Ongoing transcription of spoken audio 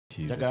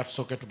Jesus.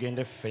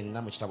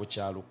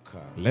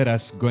 Let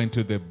us go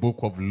into the book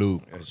of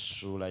Luke,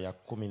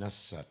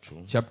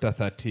 chapter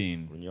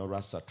 13,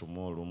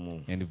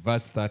 and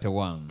verse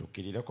 31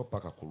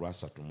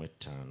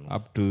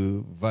 up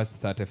to verse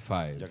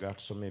 35.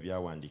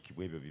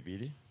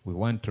 We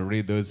want to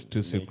read those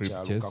two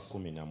scriptures.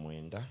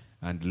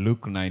 And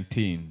Luke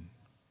 19.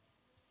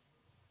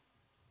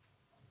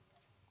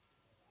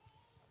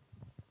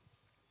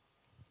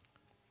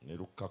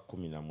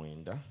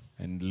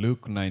 And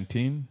Luke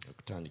 19.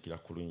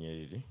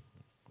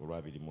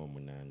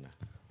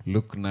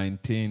 Luke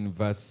 19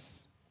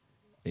 verse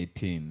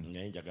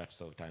 18.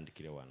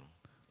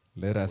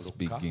 Let us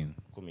begin.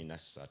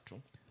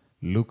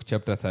 Luke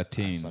chapter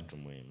 13.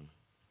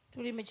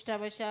 Tuli mu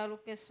kitabo kya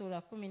Luka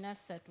essula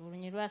 13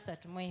 olunyiriri lwa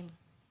 31.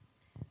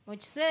 Mu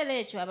kiseera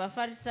ekyo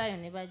Abafalisaayo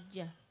ne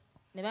bajja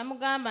ne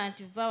bamugamba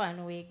nti vva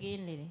wano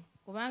weegendere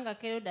kubanga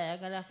Kerode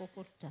ayagala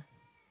kukutta.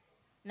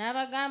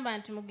 N'abagamba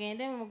nti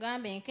mugende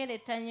mumugambe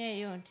enkerettanyo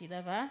eyo nti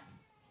laba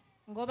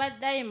ngoba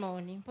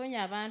dayimooni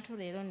mponya abantu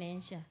leero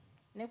n'enkya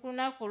ne ku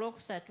lunaku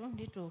olwokusatu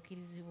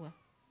ndituukirizibwa.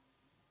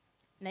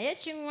 Naye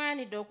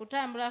kiŋŋwanidde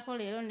okutambulako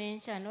leero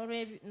n'enkya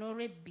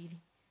n'olwebbiri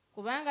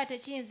kubanga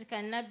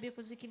tekiyinzika nnabbi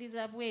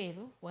kuzikiriza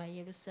bweru wa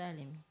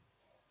Yerusaalemi.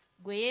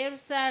 Gwe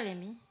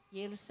Yerusaalemi,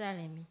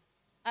 Yerusaalemi,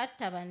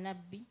 atta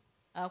bannabbi,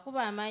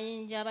 akuba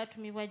amayinja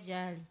abatumibwa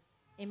gy'ali.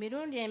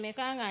 Emirundi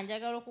emeka nga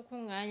njagala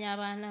okukuŋŋaanya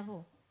abaana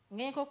bo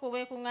ng'enkoko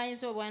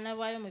bw'ekuŋŋaanyiza obwana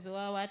bwayo mu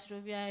biwaawaatiro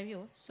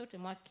byabyo, so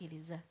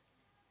temwakkiriza.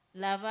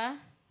 Laba,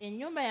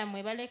 ennyumba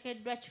yammwe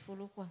balekeddwa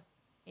kifulukwa,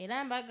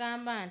 era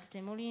mbagamba nti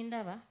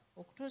temulindaba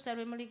okutuusa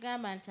lwe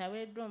muligamba nti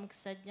aweereddwa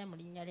omukisa ajja mu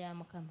linnya lya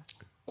Mukama.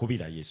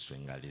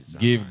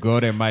 Give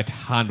God a mighty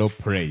hand of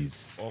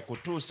praise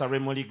until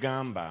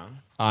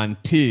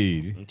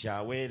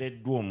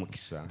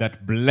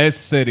that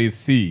blessed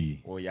is he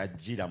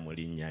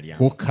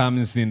who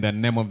comes in the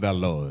name of the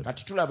Lord.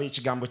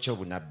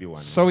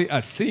 So we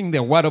are seeing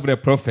the word of the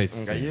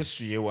prophecy.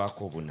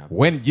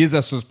 When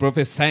Jesus was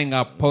prophesying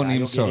upon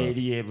himself,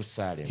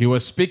 he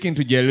was speaking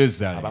to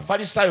Jerusalem.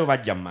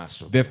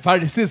 The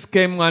Pharisees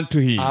came unto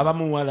him,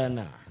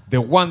 the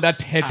one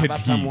that hated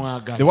him,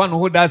 the one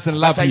who doesn't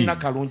love him,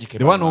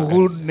 the one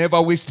who never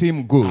wished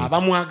him good,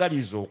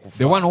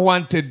 the one who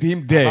wanted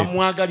him dead,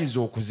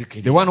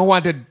 the one who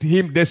wanted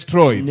him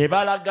destroyed.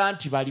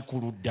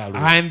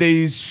 And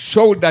they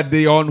showed that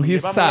they are on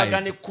his side.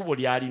 And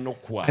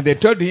they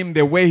told him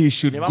the way he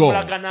should go.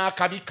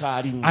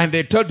 And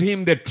they told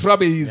him the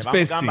trouble he is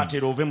facing. And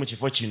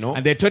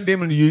they told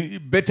him, you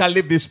better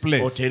leave this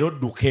place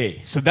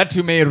so that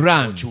you may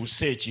run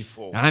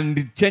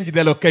and change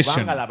the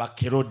location.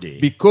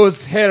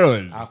 Because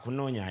Herod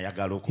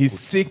is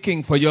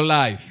seeking for your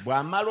life.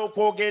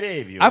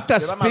 After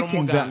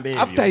speaking that,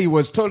 after he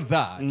was told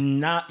that,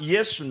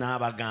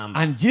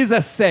 and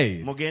Jesus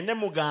said, go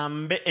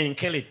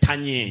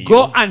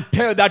and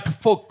tell that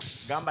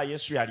folks.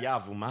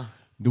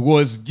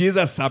 Was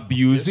Jesus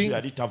abusing?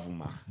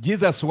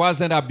 Jesus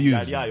wasn't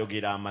abusing.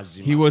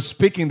 He was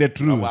speaking the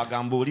truth.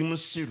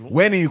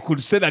 When he could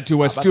say that you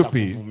were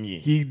stupid,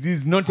 he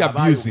is not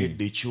abusing.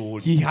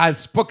 He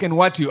has spoken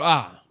what you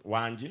are.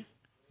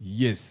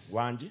 Yes.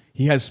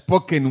 He has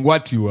spoken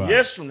what you are.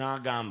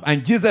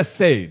 And Jesus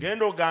said,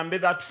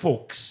 that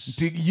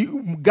folks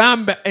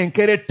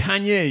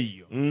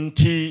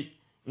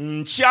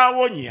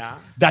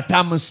that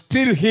I'm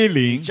still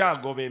healing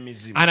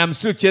and I'm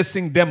still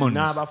chasing demons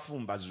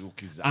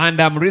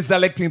and I'm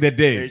resurrecting the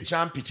dead.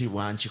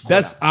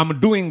 That's I'm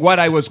doing what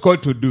I was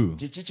called to do.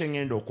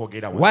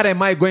 What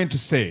am I going to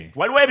say?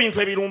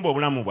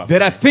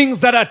 There are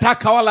things that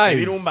attack our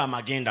lives,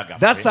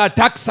 that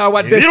attacks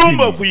our destiny,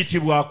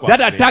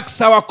 that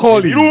attacks our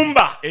calling,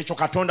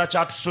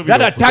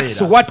 that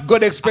attacks what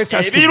God expects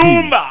us to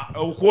do,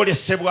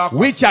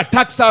 which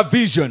attacks our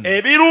vision,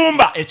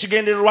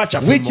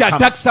 which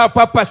attacks our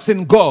purpose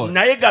in God.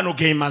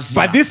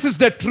 But this is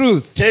the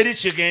truth.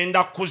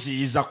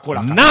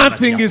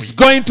 Nothing is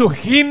going to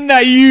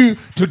hinder you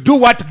to do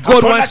what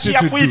God wants you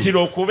to do.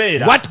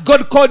 What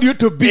God called you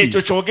to be.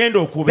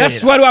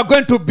 That's what we are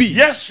going to be.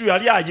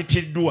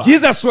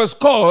 Jesus was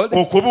called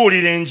to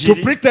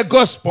preach the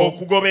gospel,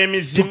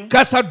 to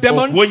cast out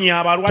demons,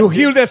 to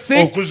heal the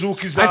sick,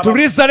 and to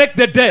resurrect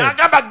the dead.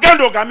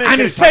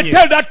 And he said,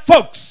 tell that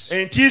folks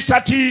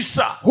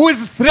who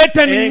is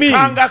threatening me,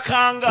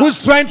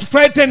 who's trying to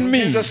frighten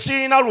me,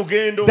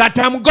 that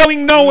I'm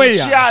going nowhere.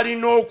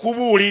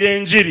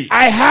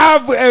 I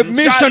have a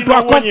mission to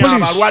accomplish.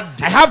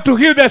 I have to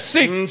heal the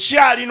sick.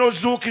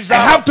 I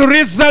have to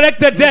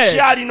resurrect the dead.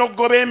 I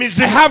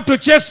have to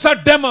chase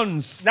out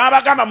demons.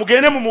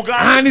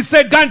 And he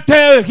said, go and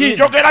tell him,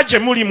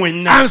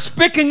 I'm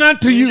speaking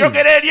unto you.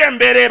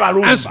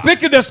 I'm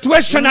speaking the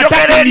situation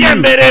attacking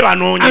you.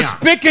 I'm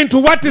speaking to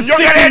what is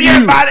seeking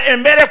you.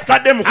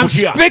 I'm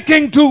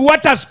speaking to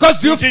what has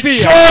caused you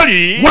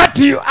fear. What what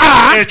you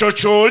are ekyo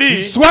ky'oli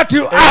is what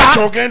you era are.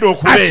 ky'ogenda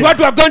That's what okubeera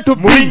you are going to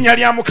mu be. linnya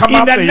lya Mukama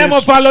In the waffe name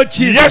of our Lord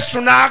Jesus.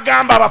 Yesu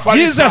n'agamba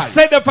Jesus Abafalisaayo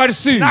said to the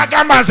Pharisees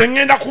n'agamba nze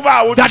ŋŋenda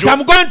kubaawo that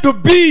I'm going to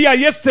be here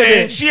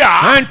yesterday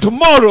enkya and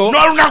tomorrow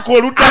n'olunaku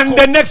and oluddako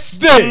the next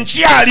day.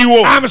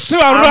 nkyaliwo I'm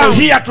still I'm around.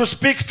 here to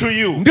speak to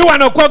you Ndi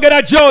wano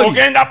okwogera gy'oli.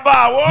 ogenda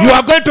bbaawo You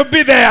are going to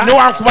be there.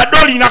 newankubadde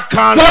olina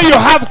kansa Though you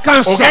have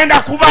cancer, ogenda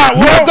kubaawo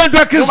you are going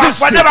to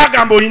exist. newankubadde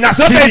bagamba olina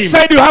though they siriimu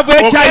said you have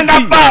ogenda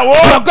HIV, bbaawo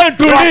you are going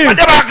to live.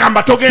 newankubadde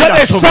bagamba Though togenda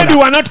they said you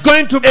sobola are not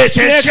going to make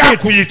ekyo it.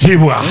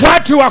 ekyakuyitibwa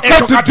What you are ekyo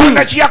called to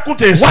Katonda do,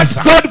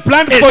 kyeyakuteeseza what God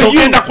planned for ekyo you,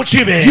 ogenda you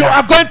kukibeera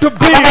are going to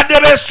be. ababadde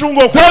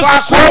beesunga Those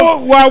okufaako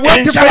who are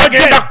waiting enkya for your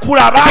bagenda day,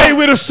 kukulaba they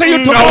will see you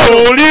nga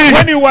tomorrow wooli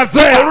when you are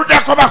there.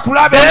 oluddako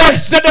bakulabe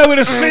Next day they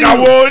will see nga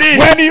you wooli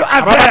when you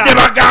are ababadde there.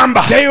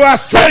 bagamba They are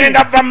saying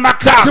ogenda va mu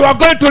maka that you are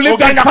going to live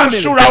that ogenda family,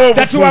 kusuulawo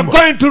that you are obufumbo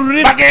going to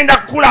live. bagenda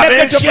kukulaba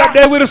enkya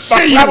They will see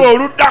bakulabe you.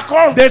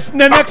 oluddako This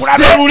the next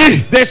bakulabe luli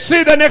day. They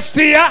see the next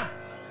year.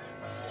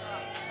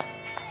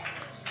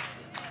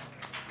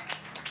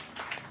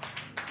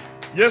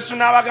 Yesu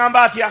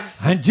n'abagamba atya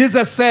And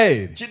Jesus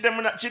said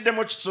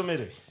kiddemu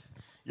kisomere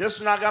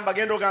Yesu n'agamba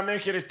genda ogambe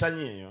enkera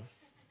ettanyi eyo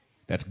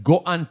that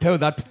go and tell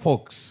that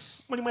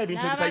fox mulimu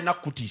ebintu ebitalina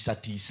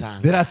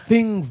kukutiisatiisanga there are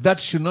things that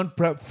should not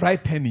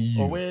frighten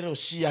you. oweero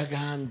si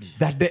yagambye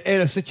That the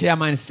LC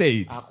chairman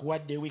said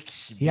akuwadde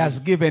weeks he has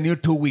given you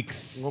 2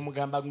 weeks.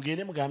 ng'omugamba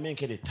mugende mugambe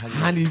enkera ettanyi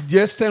And he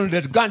just told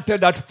that go and tell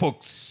that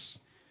fox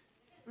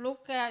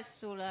Luka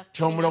sura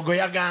omulogo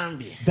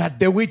yagambye that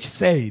the witch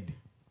said,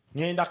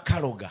 ngenda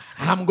kaloga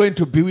I'm going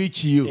to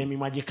bewitch you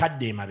emimwa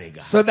gikadde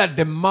emabega so that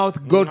the mouth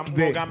go to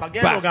the ogamba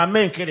genda back.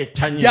 ogambe enkera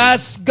ettanyi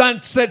Just go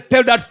and say,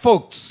 tell that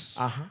fox.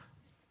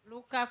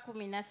 Luka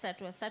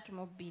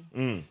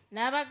 13:32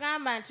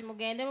 n'abagamba nti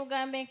mugende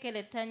mugambe enkera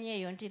ettanyi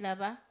eyo nti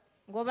laba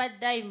ngoba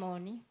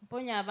dayimooni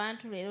mponya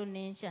abantu leero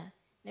n'enkya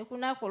ne ku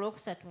lunaku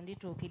olwokusatu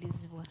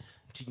ndituukirizibwa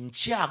nti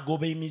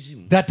nkyagoba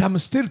emizimu That I'm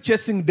still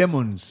chasing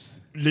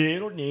demons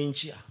leero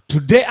n'enkya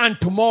today and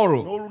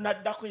tomorrow.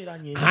 n'olunaddako era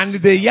And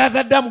the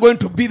other day I'm going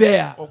to be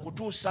there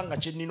okutuusa nga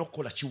kye nnina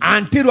okukola kiwulira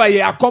until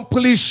I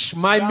accomplish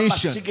my Gamba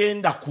mission.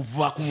 sigenda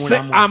kuva ku Say,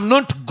 mulamu I'm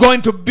not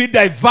going to be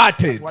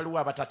diverted. waliwo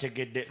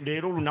abatategedde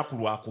leero olunaku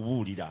lwa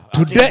kubuulira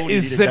Today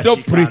is the door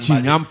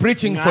preaching. I'm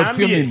preaching for a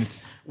few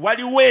minutes.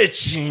 waliwo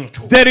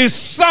ekintu There is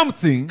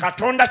something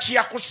katonda kye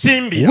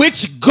yakusimbira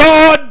which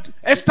God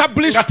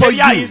established nga for teri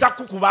you, ayinza and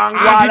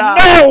kukubangwala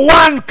no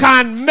one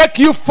can make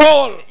you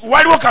fall.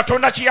 waliwo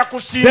katonda kye There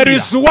yakusimbira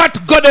is what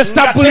God nga teri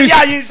established,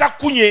 ayinza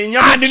kunyeenya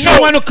and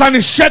no one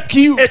can shake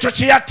you. ekyo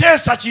kye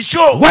yateesa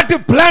kikyo What He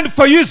planned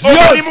for you is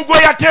omulimu yours. gwe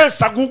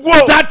yateesa gugwo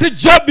That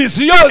job is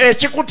yours.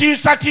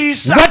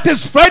 ekikutiisatiisa What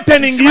is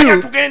frightening simanya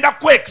you, tugenda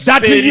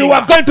that you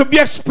are going to be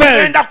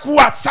expelled, tugenda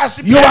kuwa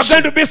you are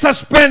going to be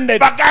suspended.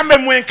 bagambe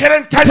mwenkere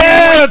ntali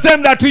Tell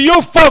them that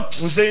you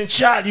folks, nze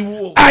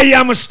nkyaliwo I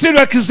am still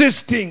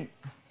existing.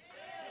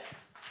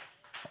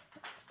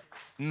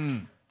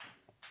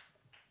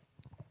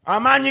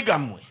 amaanyi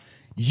gammwe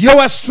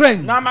Your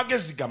strength,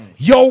 n'amagezi gammwe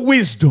your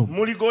wisdom,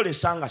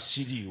 muligolesa nga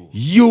siriiwo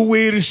you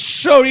will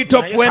show it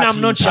off when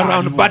I'm not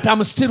around, but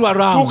I'm still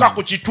around. tuuka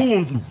ku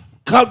kitundu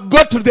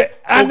Go to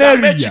an ogambe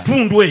area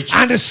ekitundu ekyo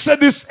and say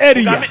this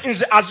area. ogambe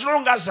nze as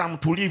long as I'm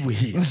to live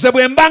here Nze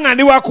bwe mba nga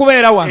ndi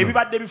wakubeera wano,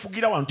 ebibadde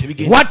bifugira wano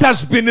tebigenda what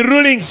has been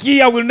ruling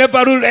here will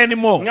never rule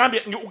anymore.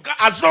 ngambye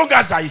as long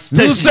as I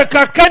stay Nze here,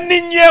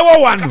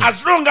 kakanninyeewo wano,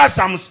 as long as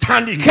I'm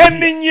standing here,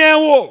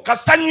 kenninyeewo.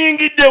 kasita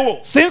nyingiddewo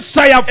Since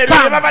I have ebyo bye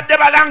come, babadde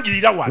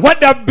balangirira wano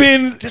what have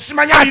been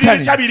tesimanya biri uttered,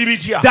 bitya biri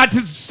bitya that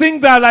is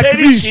things that are like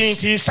teri this,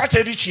 kintiisa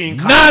teri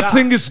kinkanga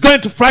nothing is going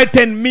to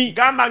frighten me.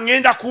 gamba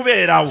ngenda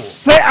kubeerawo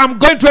Say I'm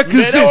going to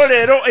exist.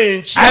 leero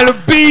enkya I'll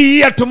be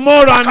here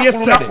tomorrow and ku lunaku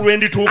yesterday lwe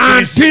ndituukirizibwa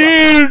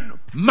until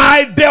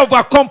my day of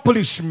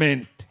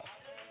accomplishment.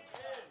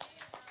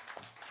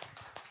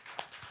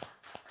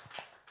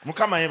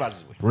 mukama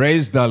yeebazibwe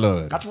Praise the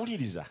Lord.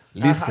 katuwuliriza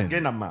Listen.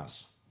 genda mu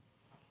maaso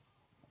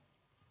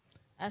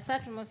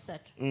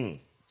 33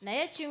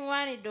 naye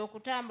kiŋŋwanidde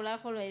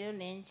okutambulako leero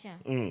n'enkya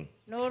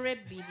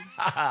n'olw'ebbiri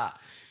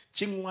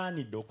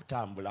kiŋŋwanidde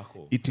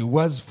okutambulako It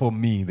was for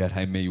me that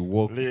I may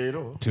walk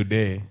leero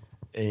today,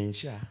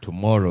 enkya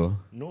tomorrow,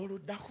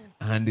 n'oluddako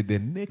and the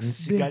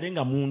next day, nsigale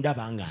nga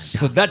mundaba nga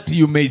so that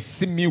you may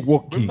see me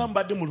walking. bwemba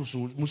mbadde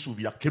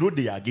musuubira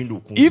kerode yagenda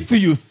If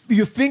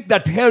you think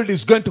that hell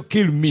is going to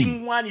kill me,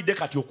 kiŋŋwanidde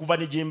kati okuva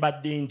ne gye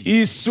mbadde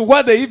ndi is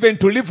worthy even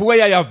to live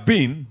where I have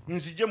been,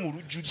 nzije mu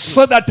lujjudde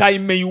so that I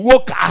may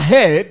walk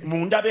ahead,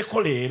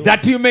 mundabeko leero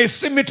that you may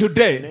see me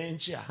today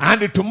n'enkya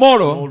and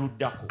tomorrow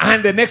n'oluddako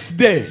and the next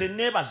day. nze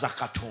neebaza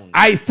katonda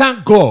I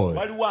thank God.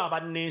 waliwo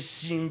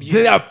abanneesimbye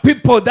There are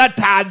people that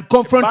had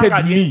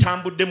confronted me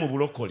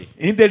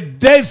in the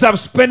days of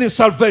spending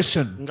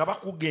salvation,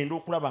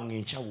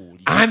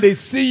 and they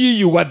see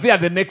you were there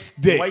the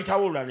next day,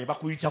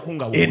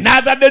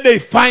 another day they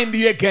find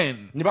you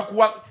again,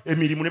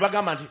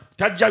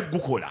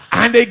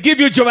 and they give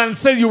you job and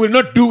say you will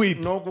not do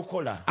it,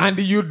 and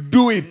you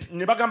do it,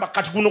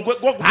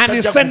 and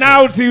you say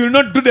now you will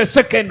not do the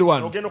second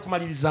one,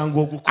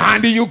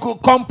 and you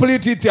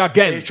complete it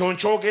again.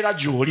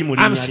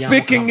 I'm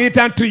speaking it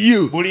unto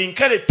you.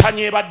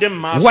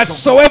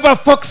 Whatsoever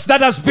fox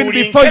that has been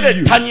before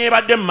you,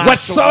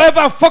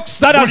 whatsoever fox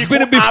that has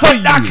been before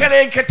you,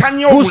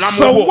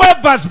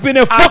 whosoever has been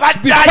a fox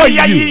before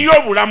you,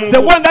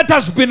 the one that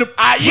has been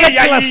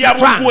treacherous,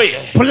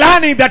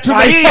 planning that you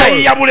may fall,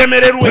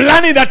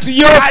 planning that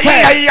you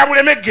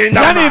fail,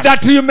 planning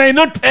that you may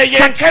not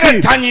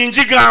succeed,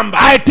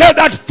 I tell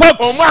that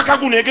fox,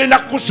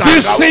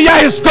 this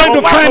year is going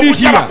to find you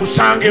here,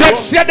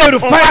 next year they will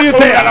find you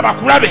there,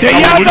 the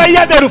other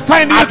year they will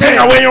find you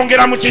there.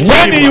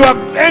 When you are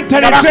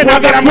entering into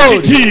another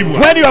road,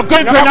 when you are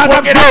going to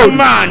another road,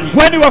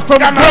 when you are from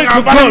glory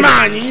to glory,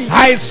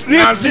 I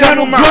reach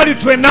from glory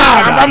to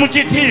another,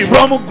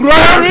 from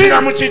glory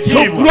to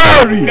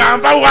glory,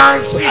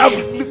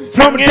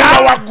 from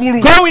down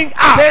going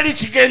up.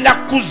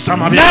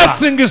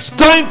 Nothing is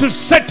going to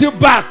set you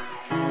back.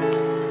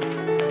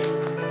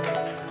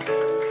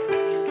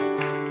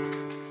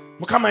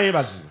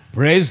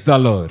 Praise the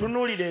Lord.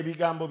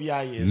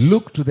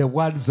 Look to the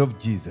words of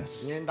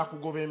Jesus.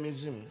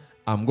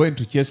 I'm going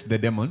to chase the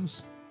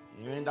demons.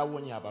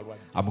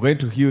 I'm going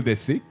to heal the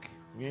sick.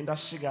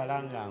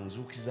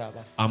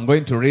 I'm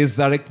going to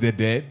resurrect the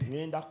dead.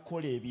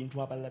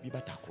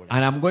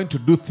 And I'm going to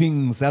do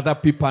things other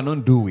people are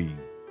not doing.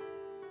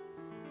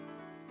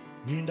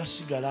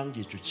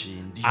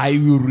 I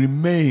will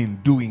remain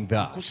doing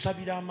that.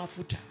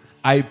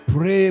 I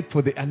pray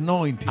for the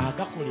anointing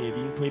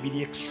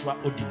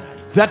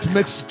that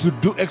makes to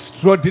do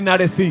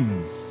extraordinary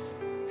things.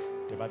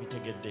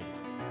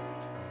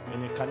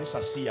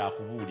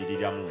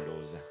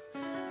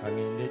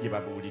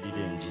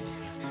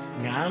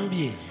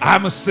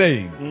 I'm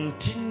saying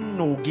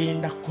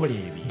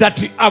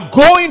that you are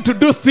going to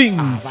do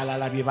things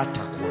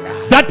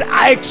that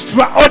are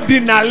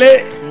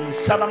extraordinary.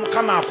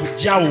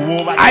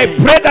 I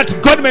pray that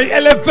God may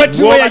elevate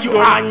you where you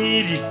are,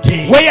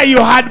 where you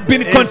had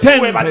been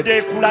contented,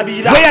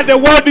 where the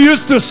world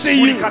used to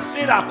see you,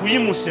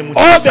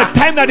 all the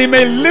time that He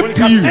may lift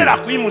you,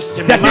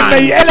 that He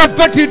may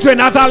elevate you to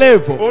another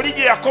level.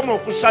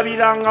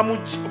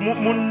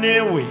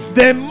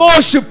 The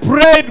more she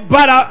prayed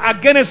better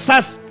against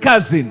her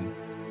cousin,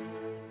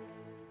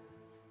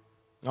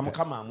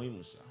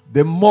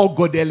 the more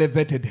God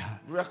elevated her.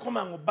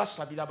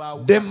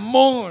 The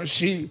more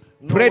she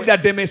prayed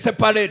that they may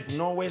separate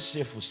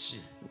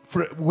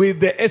with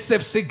the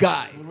SFC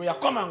guy,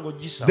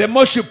 the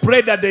more she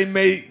prayed that they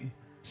may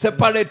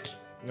separate.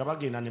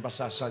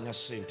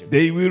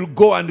 They will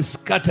go and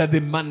scatter the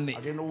money.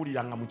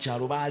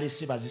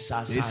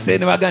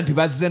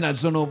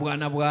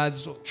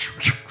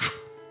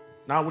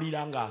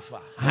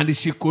 And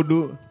she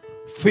could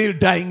feel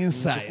dying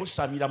inside.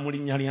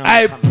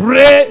 I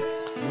pray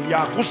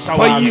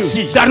for you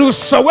that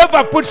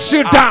whosoever puts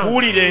you down,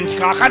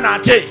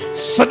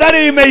 so that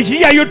He may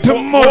hear you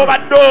tomorrow,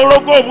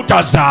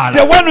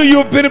 the one who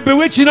you've been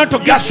bewitching not to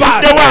get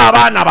back,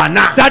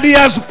 that He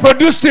has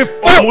produced a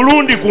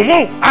fool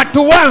at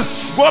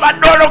once, the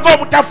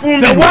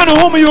one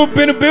whom you've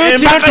been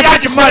bewitching not to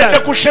get married,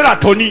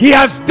 He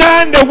has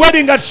done the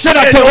wedding at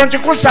Sheraton.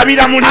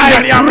 I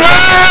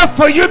pray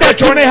for you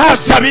that you may have,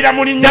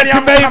 that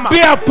it may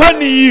be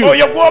upon you,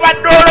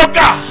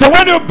 the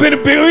one you've been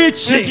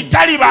bewitching,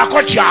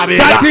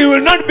 that he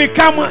will not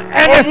become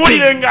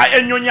anything,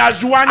 and you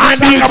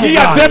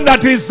hear them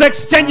that is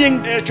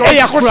exchanging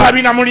aircraft.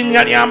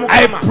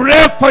 I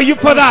pray for you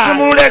for that,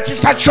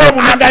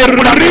 and I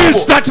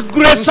release that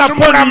grace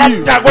upon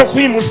you,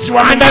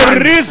 and I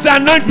release the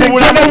anointing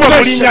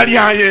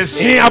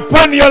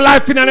upon your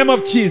life in the name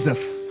of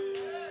Jesus.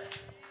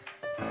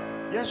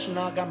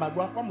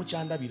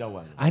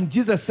 And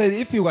Jesus said,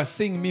 if you are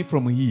seeing me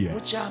from here,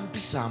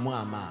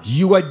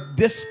 you are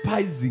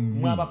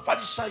despising me.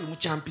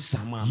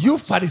 You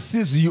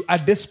Pharisees, you are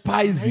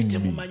despising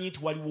me.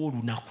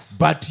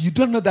 But you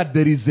don't know that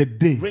there is a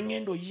day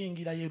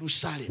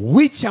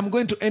which I'm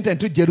going to enter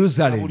into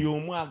Jerusalem,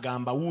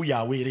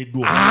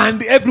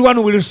 and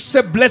everyone will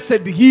say,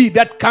 blessed he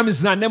that comes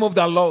in the name of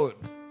the Lord.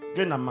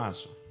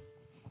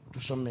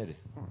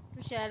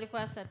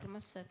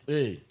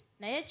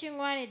 Naye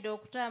kingwanidde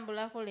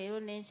okutambulako leero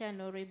n'enkya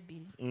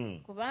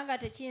n'olwebbiri kubanga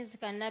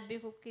tekiyinzika nnabbi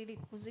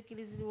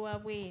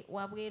kuzikirizibwa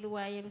wabweru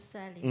wa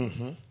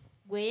Yerusaalemi.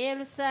 Gwe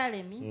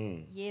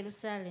Yerusaalemi,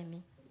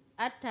 Yerusaalemi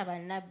atta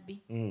bannabbi,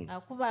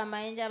 akuba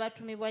amayinja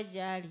abatumibwa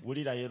gy'ali.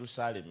 Wulira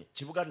Yerusaalemi,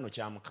 kibuga kino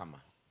kya Mukama.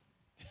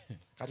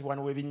 Kati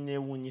wano we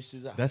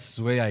binneewuunyisiza. That's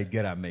where I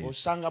get amazed.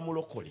 Osanga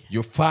mulokole.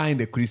 You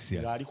find a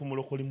Christian ng'ali ku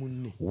mulokole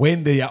munne.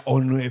 When they are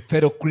on a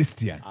fellow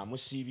Christian,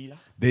 amusiibira.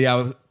 they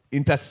are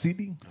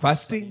interceding,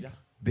 fasting,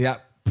 they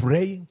are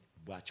praying,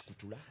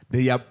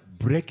 They are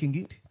breaking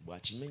it.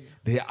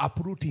 They are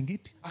uprooting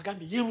it.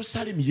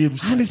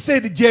 And he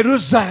said,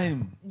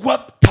 Jerusalem,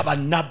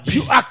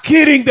 you are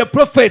killing the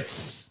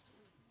prophets.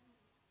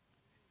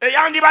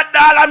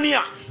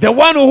 The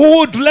one who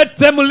would let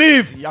them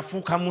live.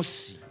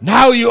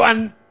 Now you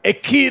are a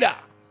killer.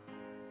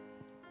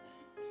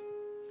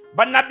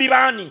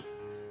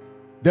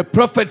 The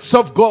prophets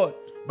of God.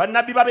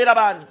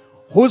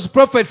 Whose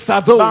prophets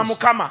are those?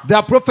 They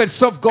are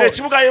prophets of God.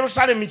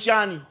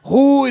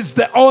 Who is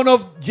the owner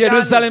of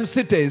Jerusalem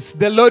cities?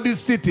 The Lord's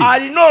city.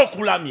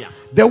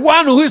 The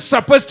one who is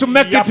supposed to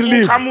make it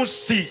live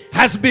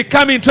has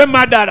become into a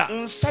murderer.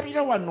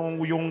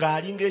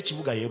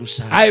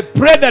 I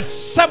pray that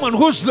someone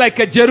who's like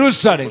a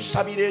Jerusalem,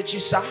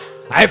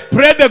 I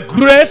pray the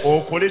grace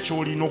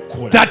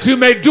that you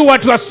may do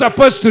what you are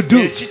supposed to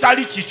do.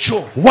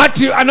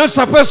 What you are not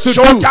supposed to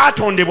do,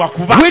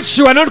 which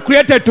you are not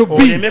created to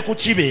be,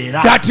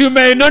 that you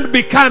may not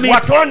become it.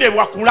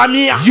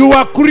 You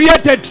are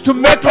created to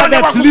make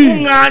others live.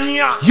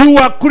 You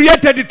are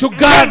created to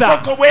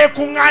gather.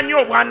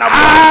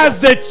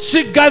 As the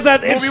chick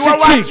gathered its chicks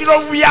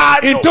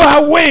into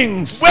her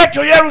wings,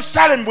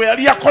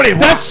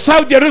 that's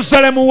how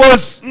Jerusalem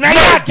was.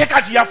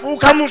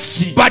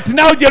 But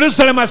now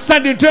Jerusalem has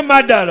turned into a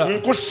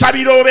murderer.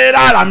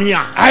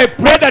 I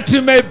pray that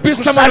you may be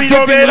someone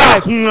giving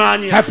life.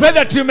 I pray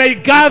that you may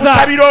gather,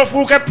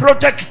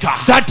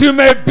 that you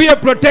may be a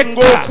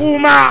protector.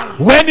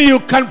 When you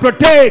can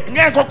protect,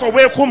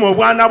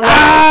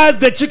 as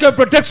the chicken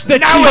protects the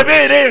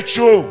chicks,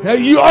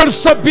 you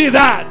also be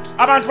that.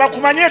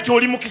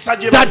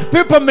 That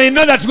people may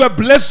know that you are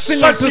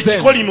blessing unto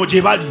them,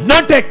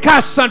 not a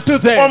curse unto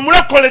them.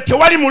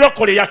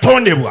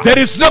 There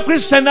is no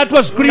Christian that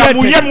was created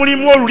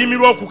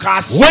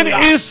when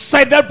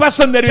inside that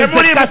person there is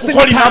a cursing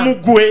tongue.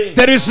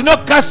 There is no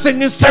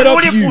cursing inside of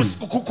you.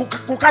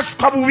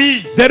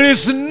 There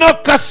is no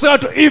cursing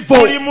out of evil.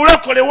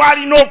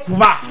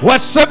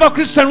 Whatsoever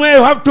Christian way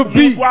you have to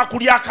be,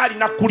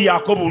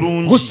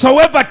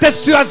 whosoever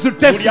tests you has to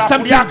test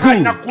something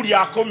good.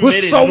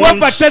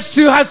 Whosoever tests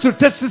you has to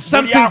test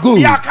something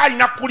good.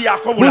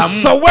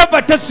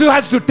 Whosoever tests you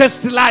has to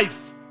test life.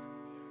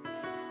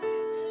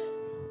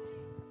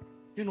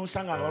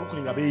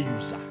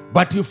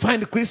 But you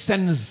find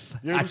Christians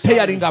are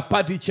tearing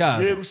apart each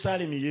other.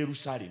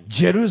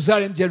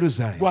 Jerusalem,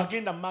 Jerusalem.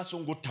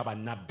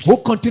 Who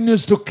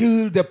continues to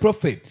kill the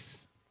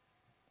prophets?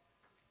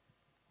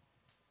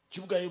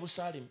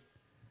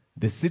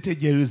 The city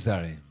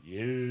Jerusalem.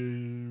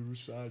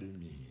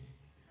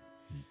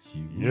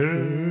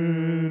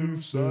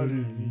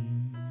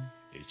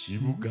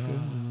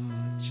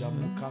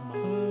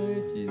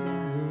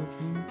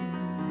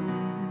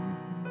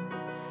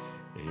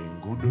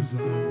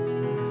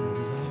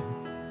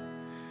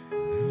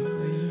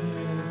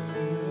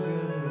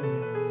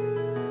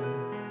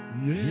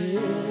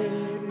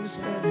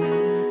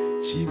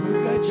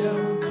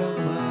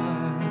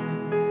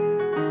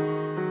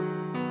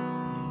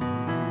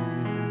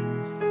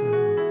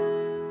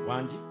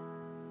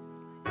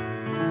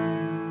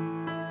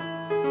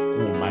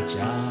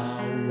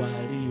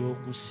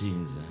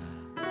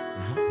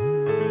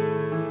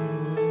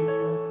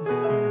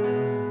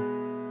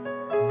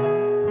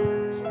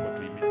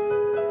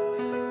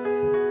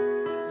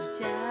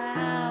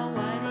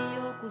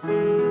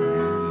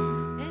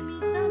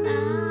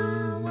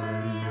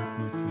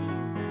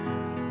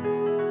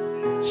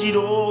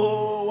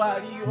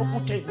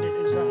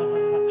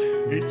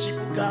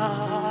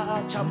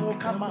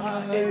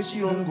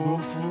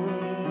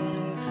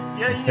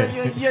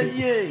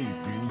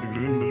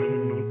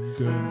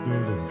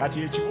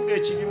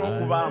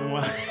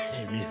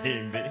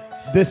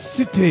 The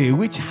city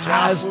which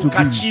has to be,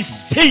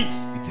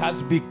 it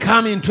has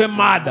become into a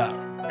murder.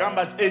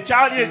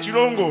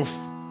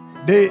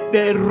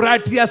 The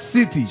righteous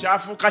city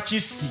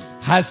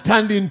has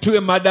turned into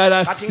a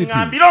murderous city.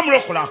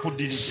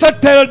 So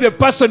tell the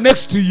person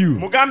next to you,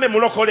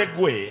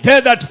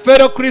 tell that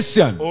fellow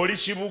Christian,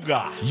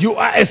 you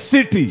are a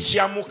city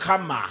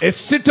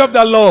of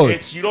the Lord,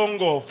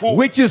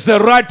 which is the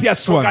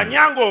righteous one.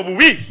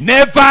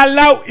 Never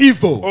allow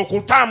evil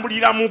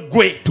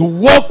to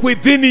walk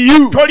within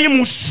you.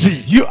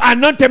 You are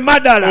not a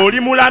murderer.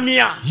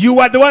 You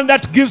are the one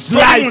that gives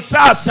life.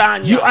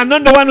 You are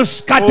not the one who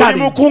scatters.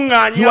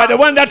 You are the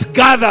one that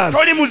gathers.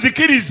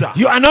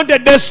 You are not a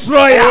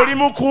destroyer.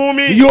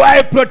 You are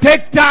a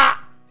protector.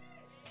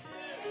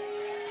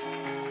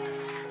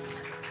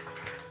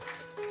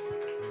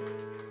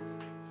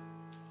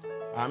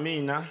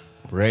 Amina.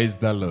 Praise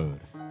the Lord.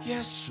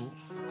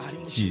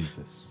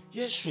 Jesus.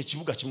 The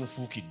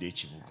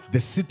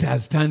city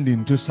has turned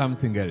into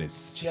something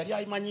else,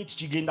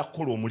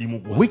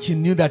 which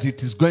knew that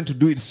it is going to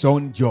do its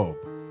own job.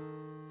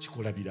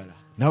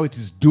 Now it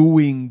is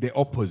doing the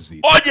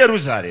opposite. Oh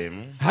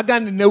Jerusalem.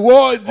 Hagan the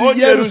words Oh,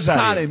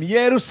 Jerusalem,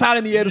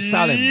 Jerusalem,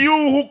 Jerusalem. You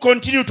who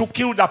continue to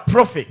kill the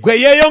prophets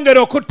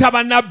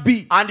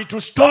and to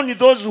stone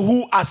those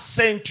who are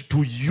sent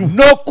to you.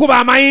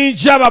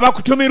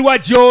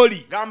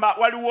 Gamba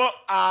waliwo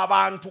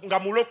abantu nga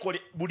mulokole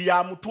buli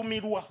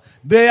amutumirwa.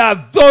 They are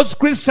those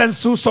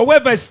Christians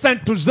whosoever is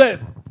sent to them.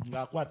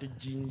 Ng'akwata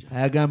ejjinja.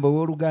 Ayagamba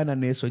owooluganda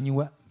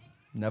neesonyiwa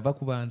nava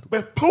ku bantu.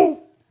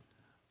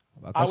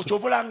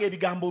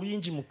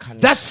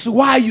 That's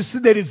why you see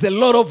there is a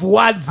lot of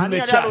words in the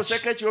church.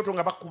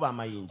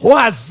 Who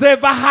has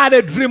ever had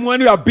a dream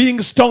when you are being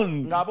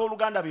stoned?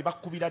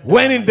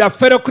 When in the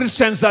fellow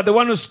Christians are the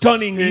one who's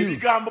stoning you.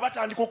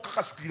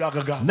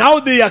 Now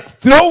they are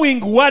throwing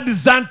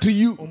words unto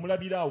you.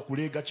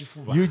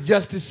 You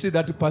just see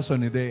that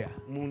person there.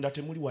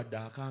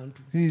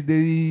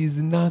 There is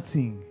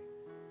nothing.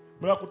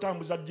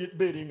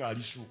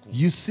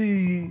 You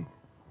see.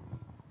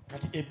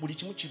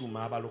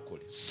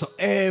 So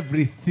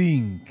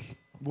everything,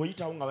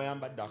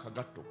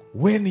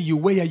 when you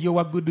wear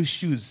your good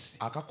shoes,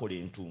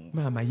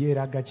 mama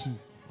yeraga ki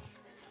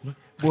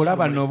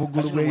bolaba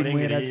n'obugulu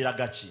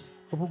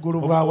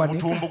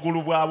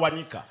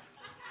bwawanika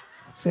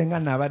senga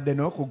nabadde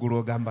n'okugulu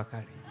ogamba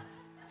kale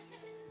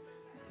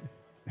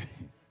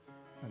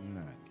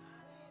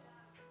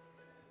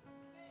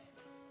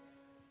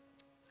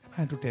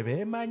abantu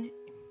tebeemanyi.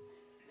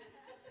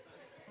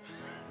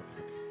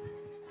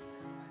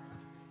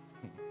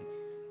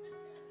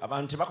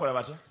 Abantu bakola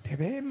batya?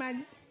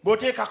 Tebeemanyi.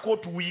 Bw'oteekako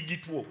otuwiigi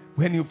two.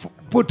 When you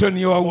put on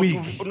your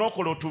wig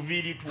n'okola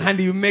otuviiri two. and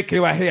you make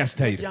your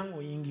hairstyle. Jangu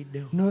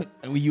oyingiddewo. No,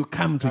 you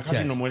come to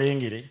church. No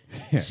mulengere.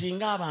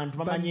 Singa abantu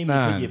bamanyi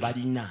emitwe gye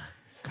balina.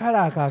 Kale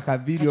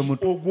akaviiri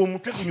omuntu. Ogwo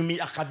omutwe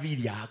gunyumira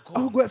akaviiri ako.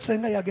 Ogwo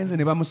senga yagenze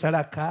ne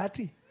bamusala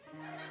kaati.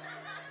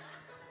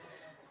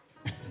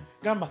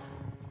 Gamba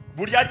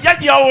buli ajja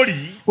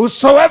gy'oli.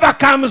 Whosoever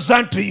comes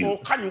unto you.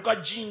 Okanyuka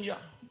jjinja.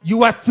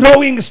 You are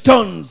throwing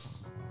stones.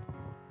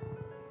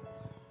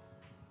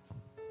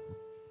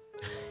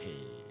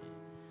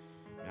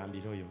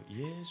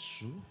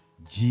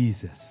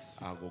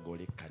 Jesus,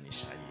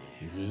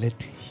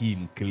 let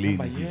him clean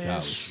his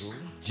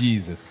house.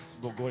 Jesus,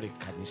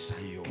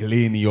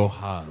 clean your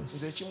house.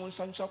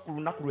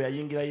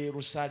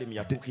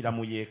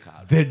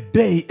 The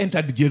day he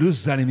entered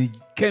Jerusalem, he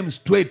came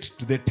straight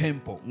to the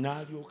temple.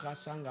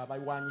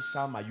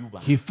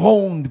 He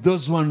found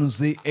those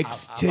ones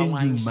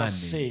exchanging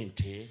money,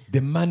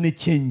 the money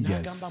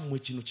changers.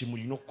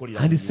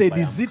 And he said,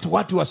 is it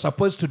what you are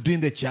supposed to do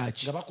in the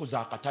church?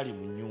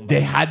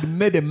 They had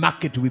made a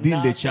market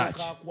within the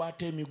church.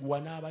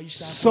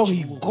 So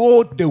he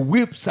got the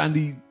whips and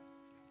he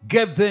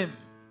gave them.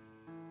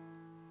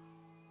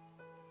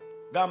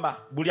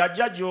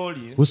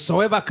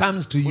 Whosoever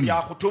comes to you,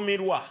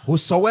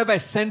 whosoever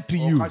is sent to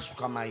you,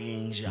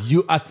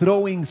 you are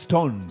throwing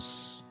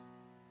stones.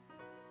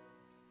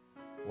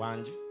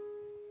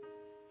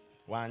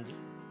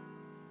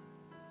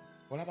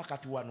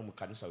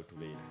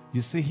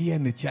 You see, here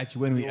in the church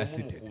when we are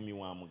seated,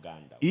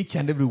 each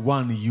and every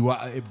one, you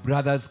are a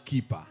brother's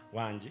keeper.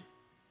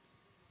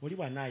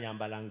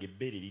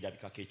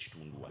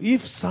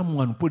 If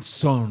someone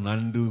puts on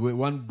and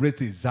one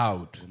breath is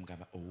out,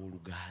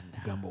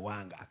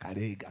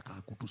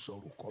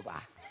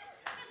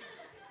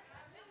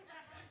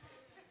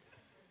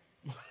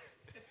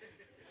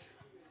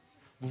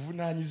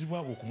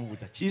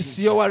 it's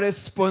your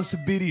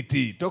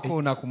responsibility.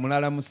 Tokona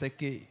kumulala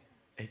museke.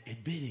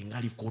 Ebere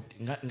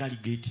ngali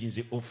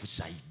getinze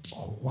offside.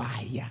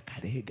 Why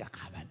akalega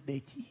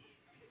kabadeki?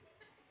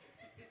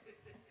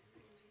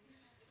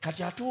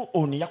 Kati atu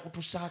oni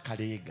yakutusa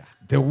akalega.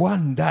 The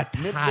one that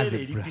has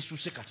a breath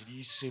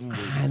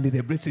and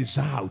the breath is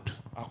out.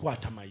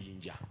 Akwata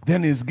mayinja.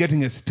 Then he's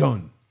getting a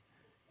stone.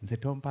 He's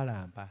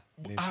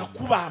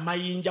akuba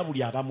amayinja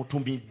buli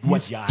abamutumiddwa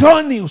gyali.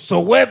 Stone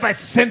whosoever is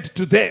sent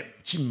to them.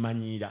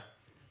 Kimanyira.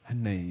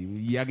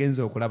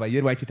 Yagenze okulaba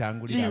ye lwaki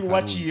tangulira akalungi.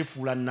 Lwaki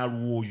yefuula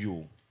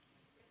nalwoyo.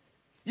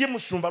 Ye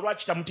musumba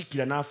lwaki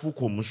tamutikira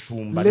n'afuuka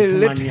omusumba.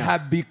 Let her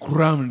be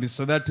crowned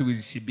so that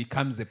she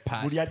becomes a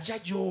pastor. Buli ajja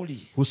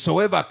gy'oli.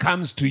 Whosoever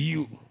comes to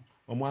you,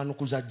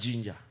 omwanukuza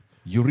jjinja.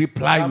 You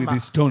reply with the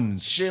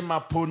stones. Shame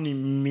upon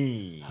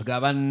me.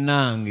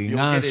 Agabanange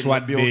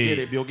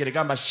nganswadde. Byogere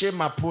gamba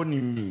shame upon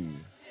me.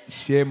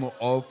 Shame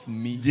of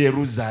me.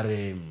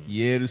 Jerusalem.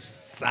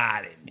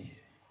 Jerusalem.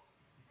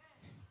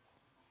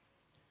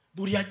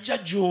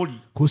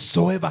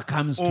 Whosoever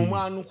comes to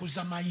you,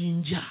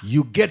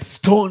 you get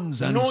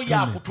stones and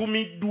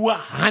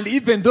and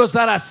even those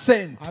that are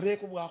sent,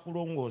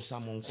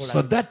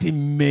 so that he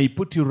may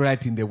put you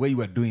right in the way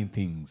you are doing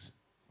things.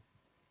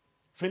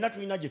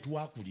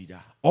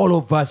 All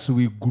of us,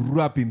 we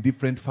grew up in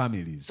different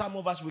families. Some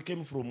of us, we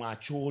came from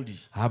Acholi.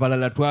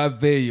 Abalala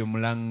twaveeyo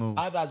Mulango.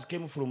 Others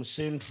came from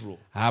Central.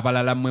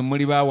 Abalala mwe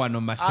muli bawano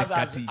Others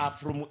Masekati. are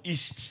from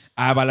East.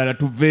 Abalala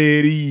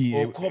tuveeri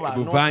Okoba,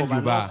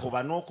 Buvanjuba.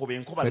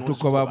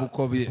 Fetukoba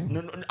Bukobye.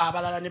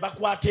 Abalala ne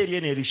bakwata eri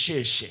eno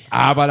erisheshe.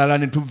 Abalala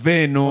ne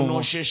tuve eno.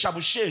 Onoshesha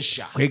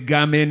bushesha.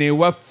 Kwegamba eno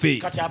ewaffe.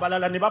 Kati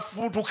abalala ne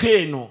bafuutuka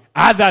eno.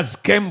 Others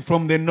came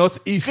from the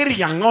northeast.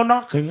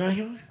 Kiryangono.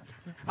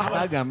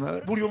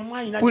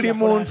 Buli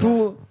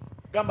muntu.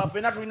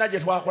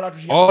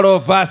 All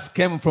of us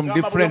came from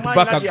different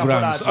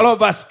backgrounds. All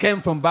of us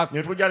came from back.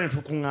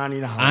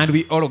 And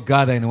we all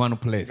gather in one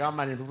place.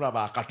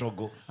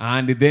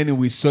 And then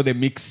we saw the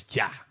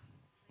mixture.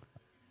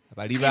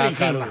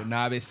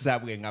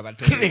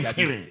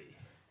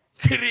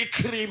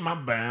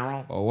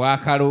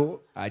 Owakalo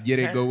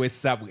ajerega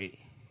ow'essabwe.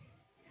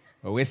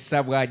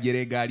 Ow'essabwe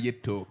ajerega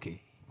aly'ettooke.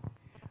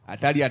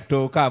 Atali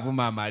attooka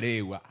avuma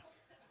amaleewa.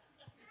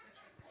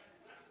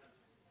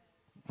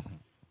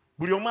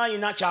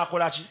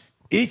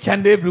 Each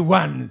and every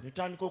one.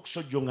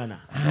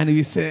 And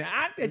we say,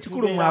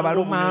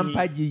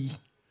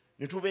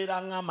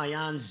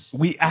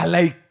 we are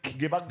like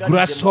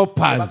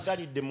grasshoppers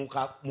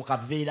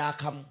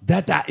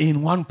that are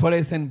in one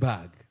polythene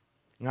bag.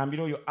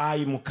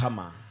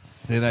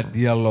 Say that,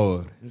 dear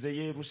Lord,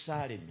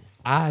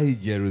 I,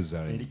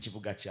 Jerusalem,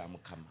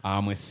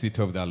 am a seat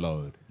of the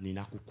Lord.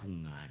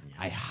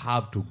 I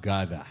have to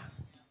gather.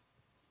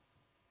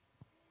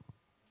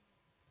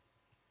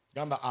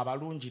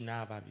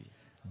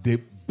 The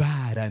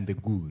bad and the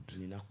good,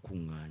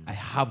 I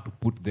have to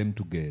put them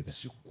together,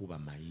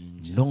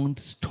 not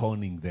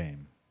stoning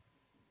them.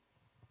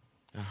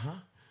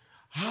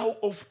 How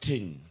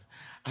often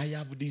I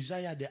have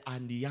desired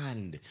and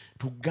yearned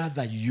to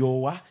gather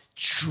your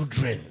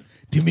children.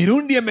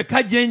 Timirundi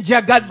emeka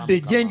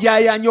gyenjagadde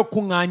gyenjayanya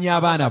okuŋŋaanya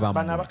abaana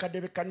bammwe.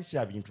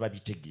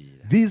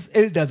 These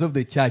elders of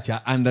the church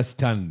are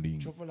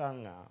understanding.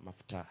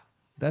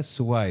 That's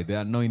why the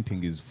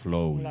anointing is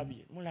flowing.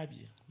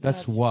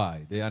 That's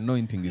why the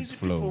anointing is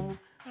flowing.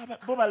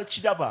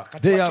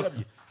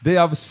 They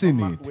have seen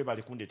it.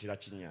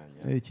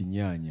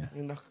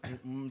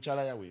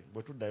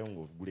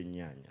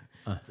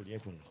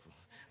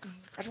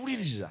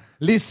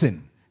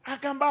 Listen.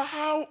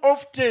 How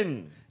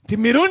often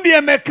timirundi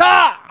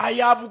emeka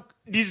I have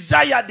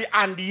desired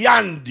and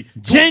yearned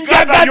to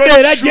gather your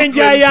children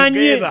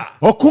together.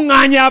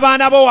 Okuŋŋaanya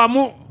abaana bo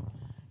wamu.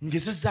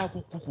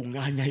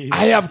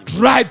 I have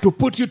tried to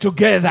put you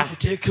together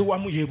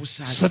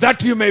so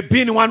that you may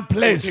be in one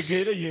place,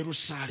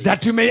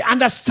 that you may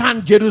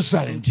understand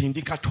Jerusalem,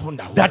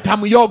 that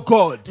I'm your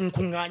God,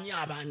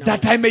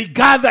 that I may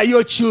gather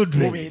your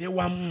children,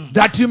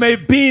 that you may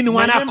be in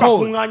one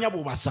accord.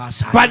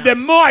 But the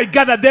more I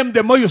gather them,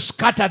 the more you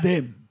scatter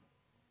them.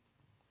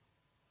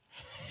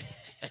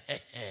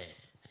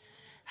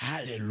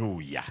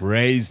 Hallelujah.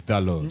 Praise the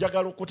Lord.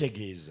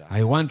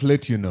 I want to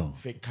let you know,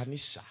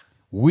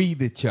 we,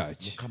 the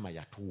church,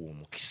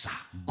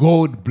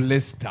 God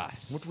blessed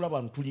us.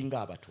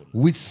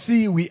 We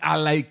see we are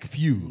like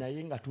few,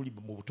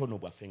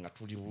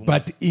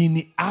 but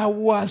in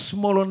our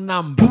small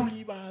number,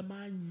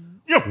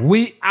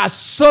 we are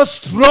so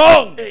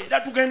strong, and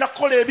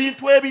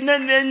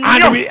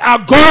we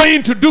are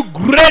going to do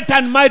great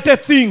and mighty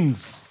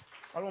things.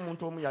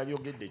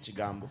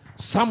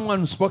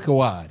 Someone spoke a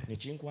word,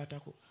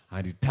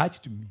 and it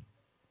touched me.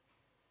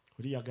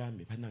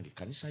 And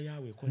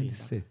he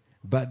said,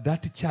 but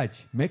that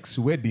church makes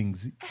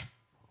weddings.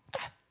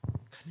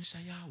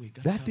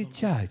 That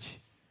church,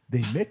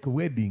 they make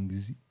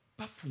weddings.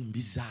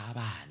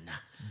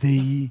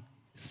 They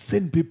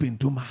send people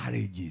into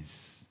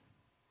marriages.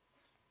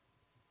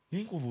 Do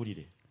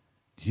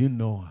you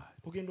know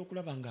what?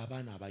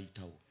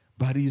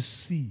 But you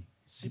see,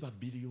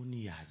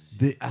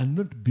 they are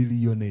not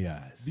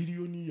billionaires.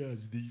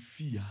 Billionaires, they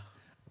fear.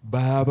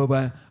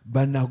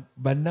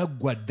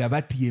 Banagwadda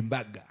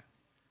batyembaga.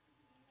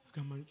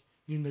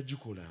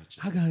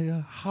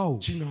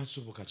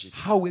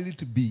 How will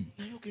it be?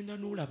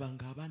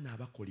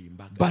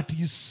 But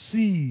you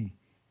see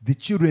the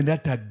children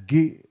that are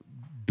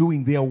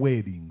doing their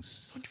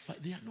weddings.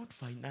 They are not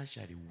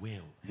financially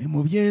well.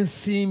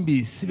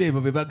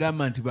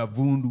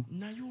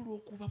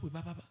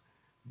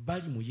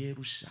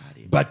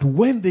 But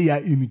when they are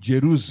in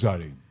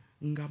Jerusalem,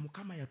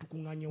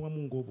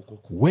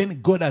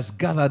 when God has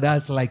gathered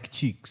us like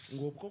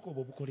chicks,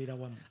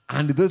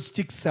 and those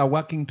chicks are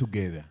working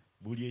together,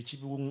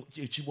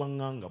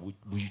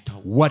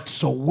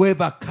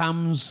 whatsoever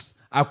comes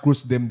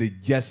across them, they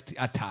just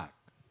attack.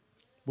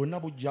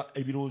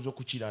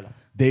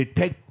 They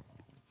take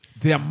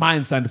their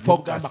minds and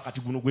focus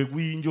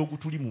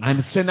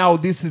and say, now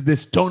this is the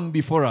stone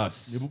before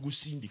us.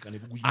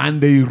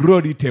 And they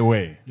rolled it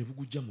away.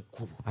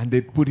 And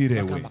they put it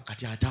away.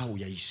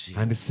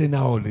 And say,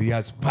 now he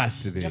has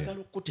passed there.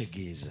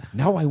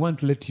 Now I want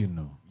to let you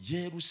know.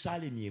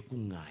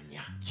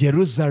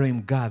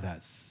 Jerusalem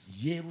gathers.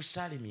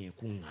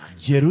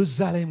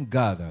 Jerusalem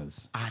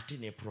gathers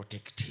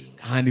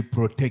and it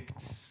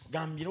protects.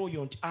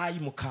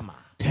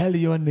 Tell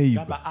your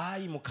neighbor,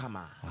 I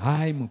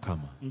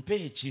Mukama,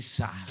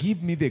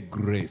 give me the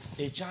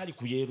grace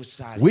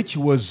which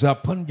was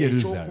upon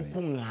Jerusalem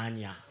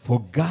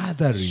for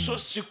gathering,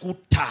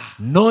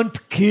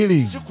 not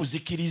killing,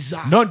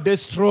 not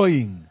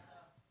destroying.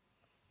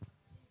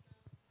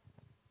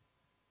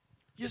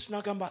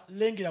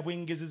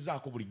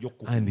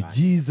 And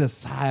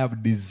Jesus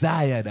have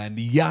desired and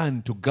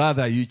yearned to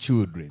gather you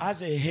children.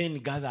 As a hen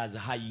gathers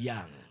her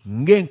young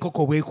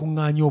Ng'enkoko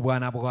bwekuŋŋaanya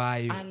obwana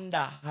bwayo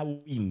under her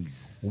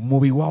wings, mu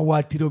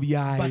biwaawaatiro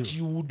byayo, but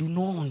you do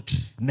not.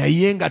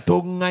 Naye nga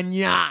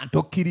toŋŋanya,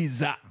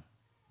 tokkiriza.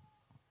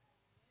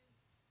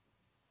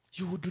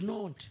 You do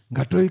not.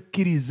 Nga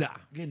tokkiriza.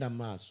 Genda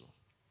maaso.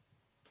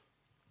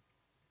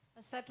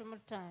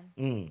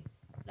 35.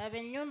 Laba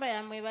ennyumba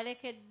yammwe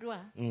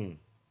ebalekeddwa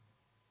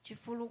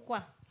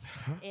kifulukwa.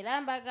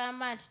 Era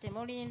mbagamba nti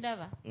temuli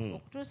ndaba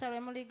okutuusa lwe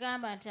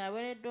muligamba nti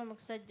aweereddwa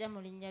omukisa ajja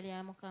mu linnya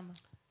lya Mukama.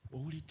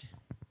 Owulidde?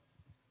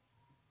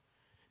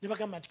 Ne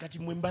bagamba nti kati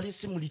mwe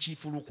mbalese muli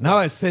kifulukwa. Now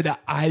I said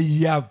I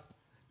have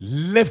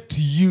left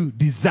you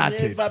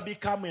deserted. Never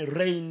become a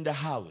reigned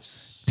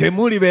house.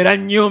 Temulibeera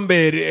nnyumba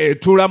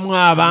etuulamu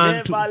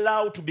abantu. Never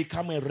allow to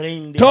become a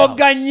reigned house.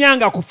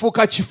 Toganyanga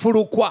kufuuka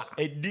kifulukwa.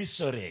 A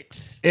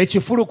desolate.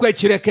 Ekifulukwa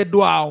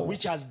ekirekeddwawo.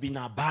 Which has been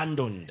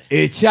abandoned.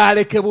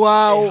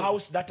 Ekyalekebwawo. A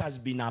house that has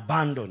been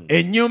abandoned.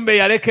 Ennyumba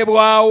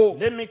eyalekebwawo.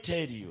 Let me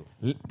tell you.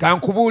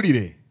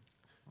 Kankubuulire.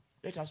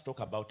 Let us talk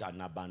about an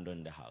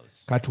abandoned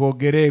house.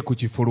 Katwogere ku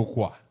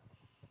kifulukwa.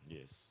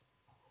 Yes.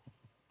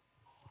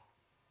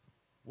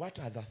 What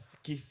are the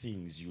key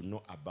things you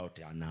know about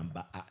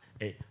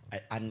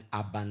an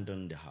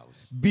abandoned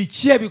house?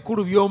 Biki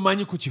ebikulu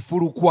by'omanyi ku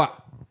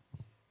kifulukwa?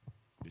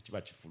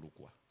 Ekiba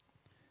kifulukwa.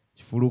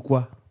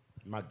 Kifulukwa.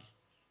 Magi.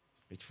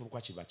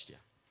 Ekifulukwa kiba kitya?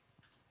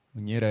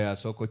 Munyeera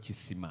yasooka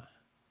kisima.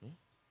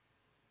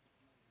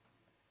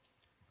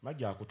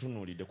 Magi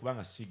akutunuulidde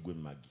kubanga siggwe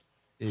Magi.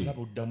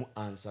 Alaba oddamu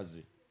ansa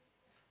ze.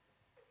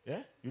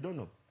 Yeah? You don't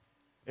know?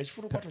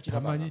 Ekifulukwa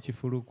tokiraba. Tamanyi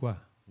kifulukwa.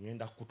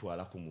 Ngenda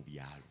kukutwalako mu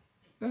byalo.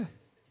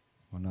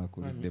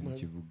 Onaakulidde mu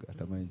kibuga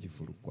tamanyi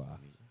kifulukwa.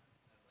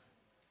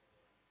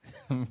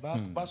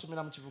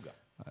 Basomera mu kibuga.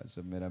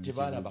 Asomera mu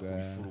kibuga. Tebalaba ku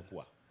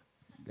bifulukwa.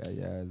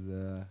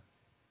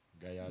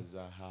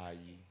 Gayaza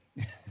hayi.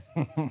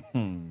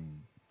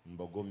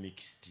 Mbogo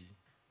mixed.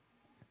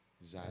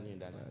 Zaani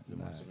endala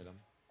zemasomeramu.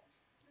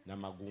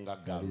 Namagunga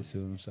girls.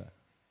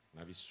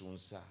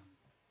 Nabisunsa.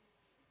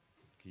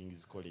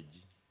 King's College.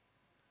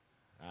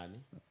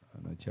 Ani?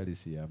 Ano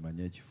Charles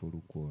yamanya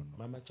ekifulukwa ono.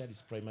 Mama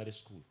Charles Primary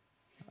School.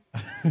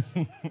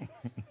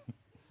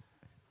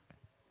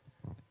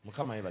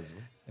 Mukama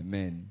yebazibwe.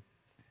 Amen.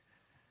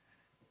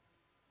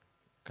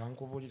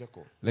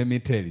 Kankubulireko. Let me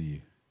tell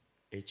you.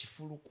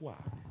 Ekifulukwa.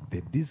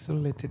 The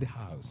desolated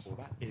house.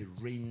 Oba a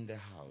reigned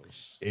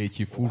house.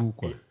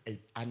 Ekifulukwa.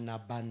 An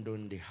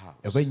abandoned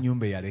house. Oba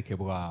ennyumba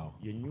eyalekebwawo.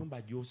 Ye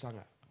nnyumba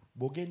gy'osanga.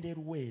 Bogende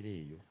Luweero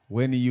eyo.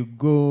 When you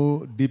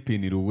go deep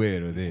in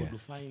Luweero there. You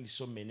find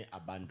so many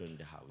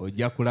abandoned houses.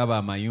 Ojja kulaba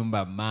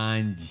amayumba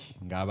mangi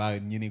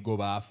ng'abanyinigo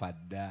baafa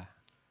dda.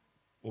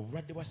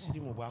 Obulwadde bwa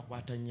sirimu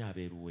bwakwata nnyo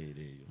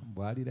ab'eruweero eyo.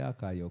 Bwalira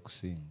akaayi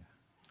okusinga.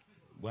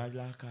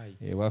 Bwalira akaayi.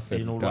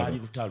 Eno lwali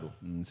lutalo.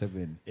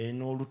 7.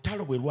 Eno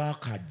olutalo bwe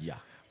lwakajja.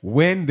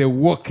 When the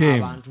war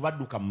came, abantu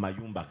badduka mu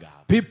mayumba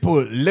gaabwe.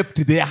 People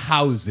left their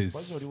houses.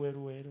 Wazo oli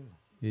w'eruweero.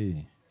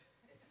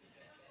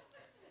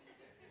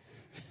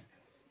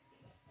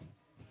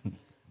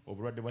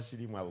 Obulwadde bwa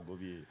sirimu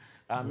abugobye.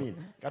 Amen.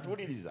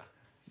 Katuwuliriza.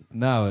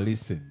 Now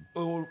listen.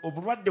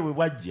 Obulwadde bwe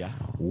bwajja.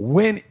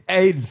 When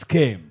AIDS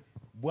came,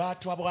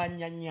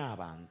 bwatwabwanya nnyo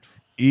abantu.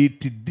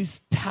 It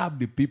disturbed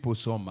the people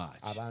so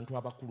much. Abantu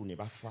abakulu ne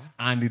bafa.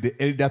 And the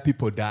elder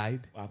people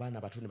died. Abaana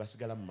abato ne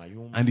basigala mu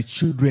mayumba. And the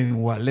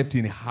children were left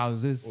in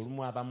houses.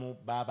 Olumu abamu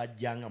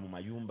babajjanga mu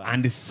mayumba.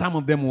 And some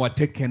of them were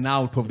taken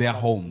out of their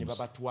homes. Ne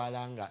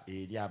babatwalanga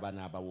eri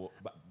abaana abawo.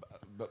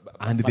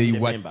 And they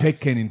were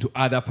taken into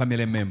other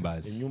family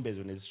members.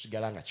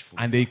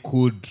 And they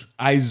could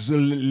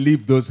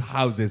leave those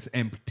houses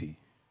empty.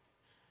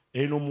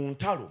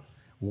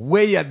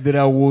 Where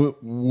there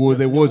was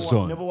a war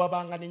zone,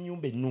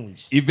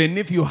 even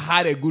if you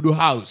had a good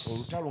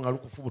house,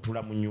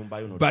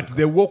 but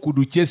the war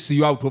could chase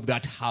you out of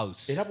that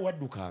house.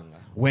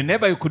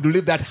 Whenever you could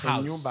leave that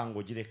house,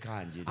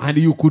 and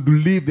you could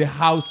leave the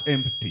house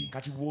empty.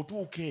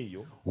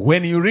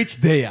 When you reach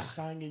there,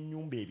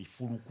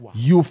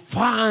 you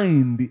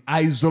find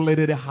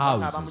isolated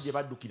houses.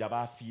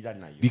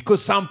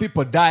 Because some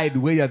people died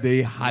where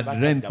they had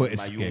ran for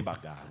escape,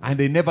 and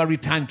they never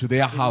returned to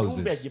their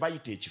houses.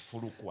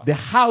 The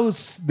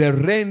house, the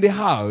rent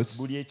house,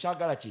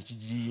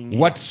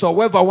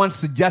 whatsoever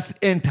wants to just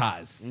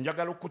enters.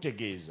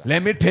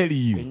 Let me tell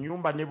you,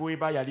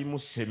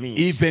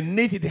 even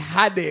if it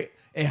had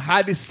a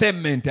hard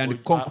cement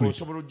and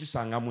concrete,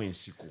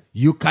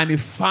 you can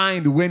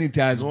find when it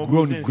has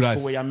grown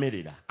grass.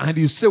 And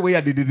you say, where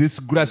did this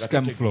grass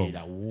come from?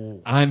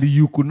 And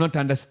you could not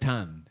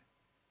understand.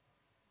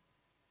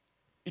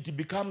 It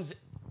becomes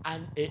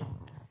an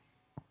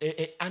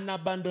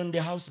abandoned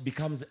house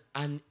becomes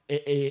a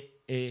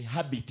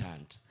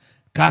habitant.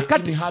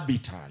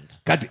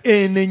 Kati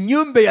ene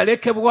nyumba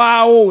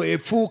yalekebwawo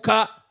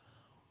efuuka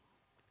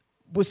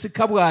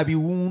busika bwa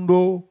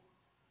biwundo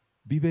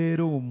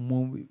bibeera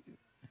omwo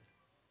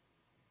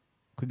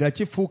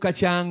kwegakifuuka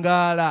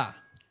kyangaala,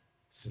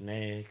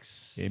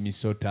 snakes,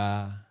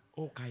 emisota,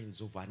 all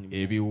kinds of animals,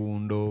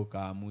 ebiwundo,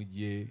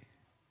 kamuje,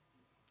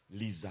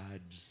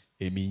 lizards,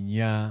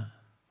 eminya,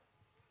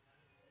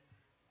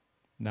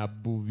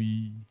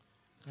 nabbubi.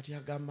 Kati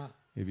agamba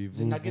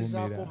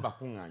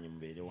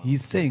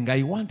he's saying,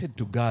 I wanted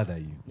to gather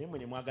you,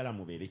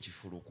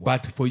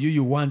 but for you,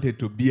 you wanted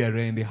to be a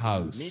rent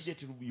house.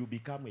 You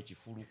become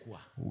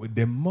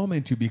The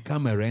moment you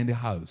become a rent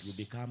house, you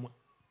become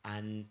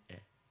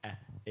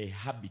a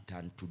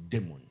habitant to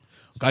demons.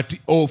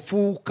 Kati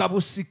ofuuka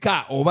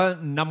busika oba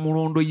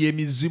namulondo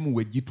y'emizimu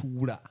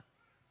wegituula,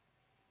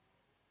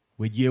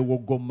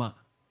 wegyewogoma,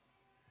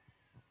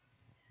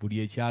 buli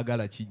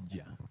ekyagala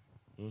kijja.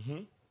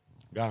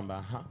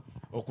 Gamba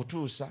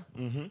okutuusa.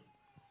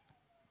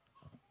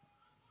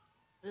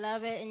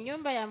 Laba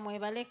ennyumba yammwe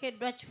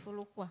ebalekeddwa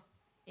kifulukwa,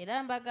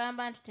 era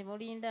mbagamba nti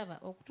temulindaba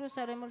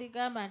okutuusa lwe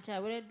muligamba nti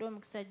aweereddwa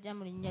omukisa ajja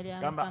mu linnya lya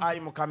Mukama. Gamba ayi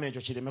Mukama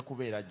ekyo kireme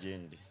kubeera gye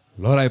ndi.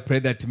 Lord, I pray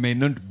that it may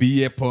not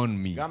be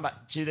upon me,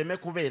 Gamba kireme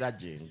kubeera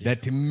gye ndi.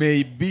 that it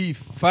may be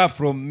far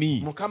from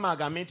me. Mukama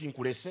agambe nti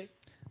nkulese.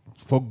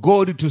 For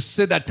God to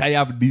say that I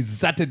have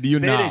deserted you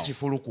Beera now,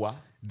 ekifulukwa.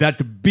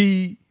 that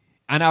be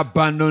an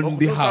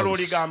abandoned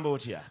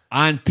house,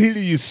 until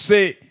you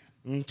say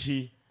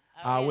nti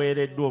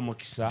aweereddwa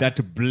omukisa.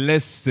 that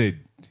blessed.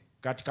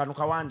 Kati kano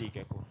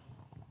kawandiikeko.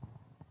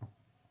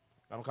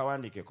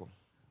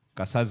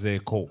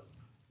 Kasazeeko.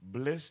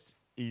 Blessed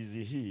is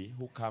he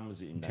who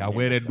comes in the name of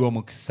Aweereddwa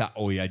omukisa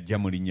oyo ajja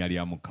mu linnya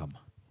lya Mukama.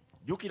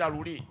 Jukira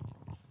luli.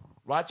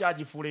 Lwaki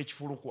agifuula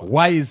ekifulukwa?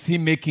 Why is he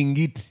making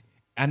it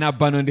an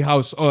abandoned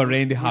house or a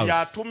rent house?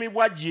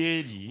 Yatumibwa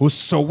gyeri.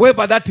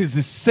 Whosoever that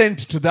is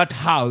sent to that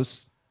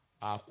house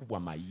Akubwa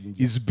mayinja.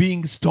 is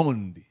being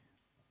stoned.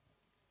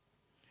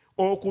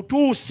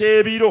 Okutuusa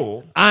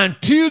ebiro.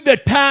 Until the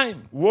time.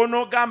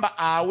 Wonogamba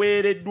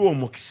aweereddwa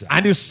omukisa.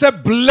 And you say,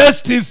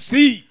 blessed is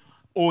he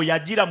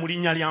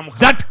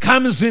that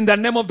comes in the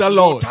name of the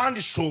Lord.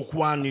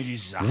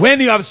 When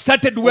you have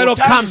started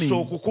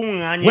welcoming,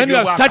 when you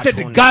have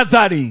started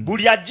gathering, and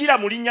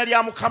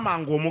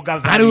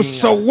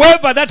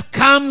whosoever that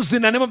comes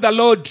in the name of the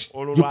Lord,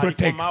 you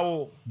protect.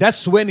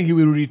 That's when he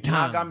will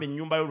return.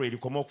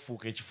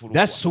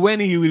 That's when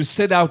he will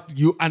say that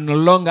you are no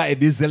longer a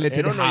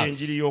desolated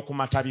house.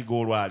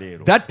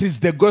 That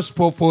is the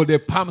gospel for the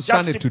Palm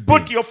Sunday today.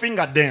 Put your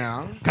finger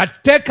down and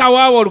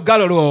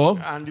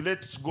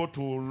let's go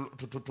to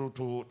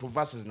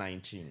verses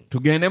 19.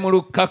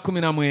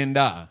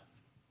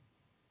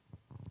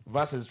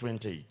 Verses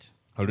 28.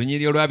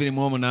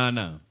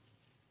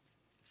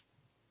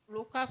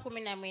 Luka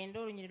 19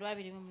 olunyiri lwa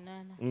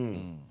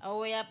 28.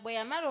 Awo bwe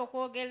yamala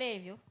okwogera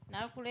ebyo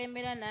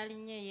n'akulembera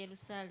n'alinnya e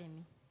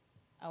Yerusaalemi.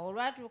 Awo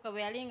olwatuuka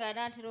bwe yali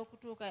ng'anaatera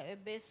okutuuka e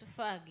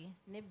Besufaage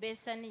ne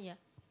Besaniya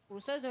ku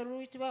lusozi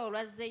oluyitibwa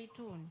olwa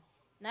Zeyituuni,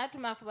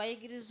 n'atuma ku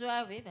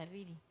bayigirizwa be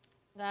babiri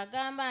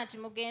ng'agamba nti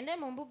mugende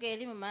mu mbuga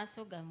eri mu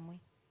maaso gammwe.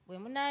 Bwe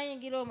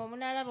munaayingira omwo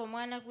munaalaba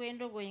omwana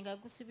gw'endogoyi nga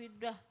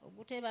gusibiddwa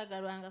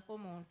oguteebagalwangako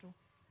muntu,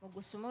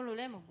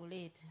 mugusumulule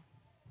muguleete.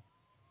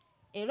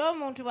 Era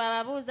omuntu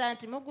bw'ababuuza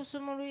nti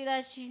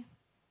mugusumululira ki?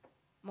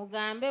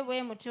 Mugambe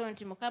bwe mutyo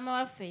nti Mukama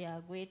waffe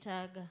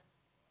y'agwetaaga.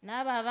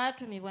 N'abo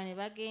abaatumibwa ne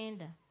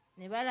bagenda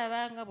ne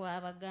balaba nga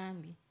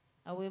bw'abagambye.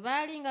 Awo bwe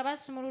baali nga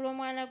basumulula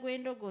omwana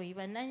gw'endogoyi,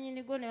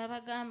 bannannyinigo ne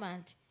babagamba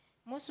nti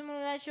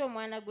musumulula ki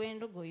omwana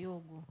gw'endogoyi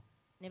ogwo?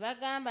 Ne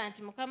bagamba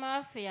nti Mukama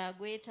waffe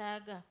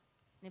y'agwetaaga.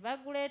 Ne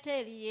baguleeta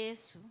eri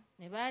Yesu,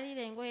 ne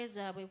baaliira engoye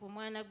zaabwe ku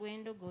mwana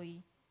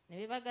gw'endogoyi, ne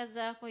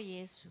beebagazaako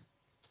Yesu.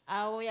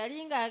 Awo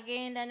yali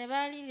ng'agenda ne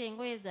baaliira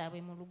engoye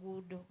zaabwe mu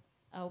luguudo.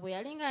 Awo bwe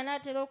yali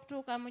ng'anaatera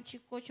okutuuka mu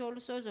kikko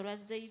ky'olusozi olwa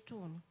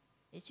Zeyituuni,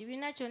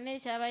 ekibiina kyonna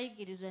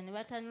eky'abayigirizwa ne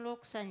batanula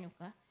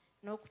okusanyuka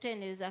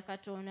n'okutendereza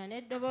Katonda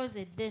n'eddoboozi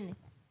eddene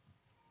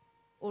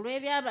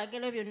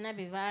olw'ebyamagero byonna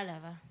bye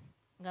baalaba,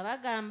 nga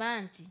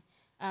bagamba nti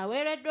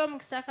aweereddwa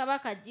omukisa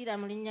kabaka ajjira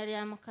mu linnya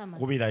lya Mukama.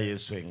 Kubira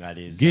Yesu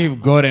engalo. Give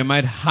God a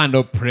mighty hand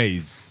of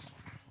praise.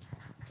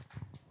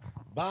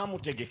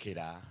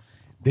 Baamutegekera.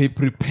 They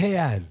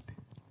prepared.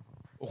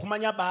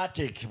 Okumanya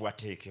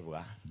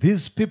baateekebwa.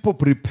 These people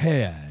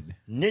prepared.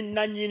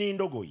 N'ennannyini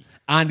ndogoyi.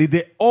 And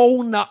the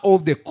owner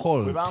of the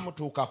colt,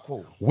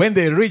 when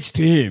they reached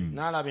him,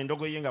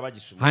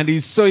 and he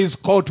saw his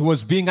colt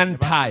was being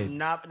untied,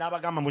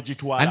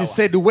 and he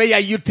said, "Where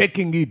are you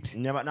taking it?"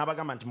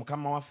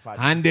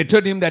 And they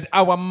told him that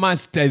our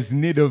master is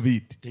in need of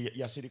it.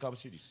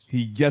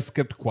 He just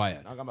kept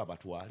quiet.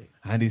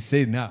 And he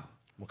said, "Now,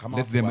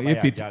 let them,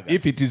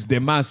 if it is the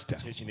master,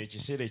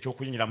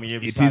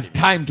 it is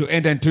time to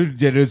enter into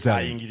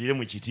Jerusalem.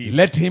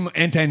 Let him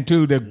enter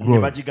into the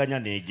grove."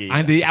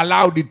 And they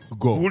allowed it to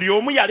go.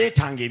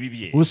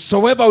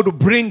 Whosoever would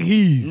bring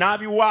his,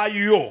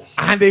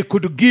 and they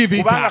could give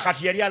it up,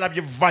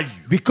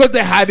 because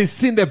they had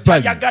seen the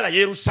value.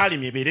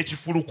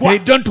 They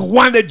don't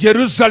want the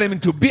Jerusalem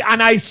to be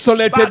an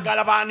isolated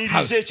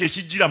house.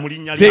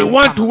 They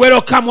want to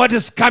welcome what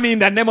is coming in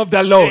the name of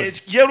the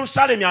Lord,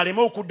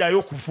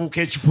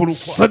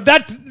 so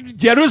that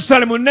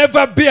Jerusalem will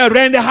never be a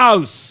rent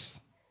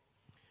house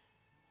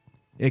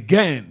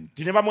again.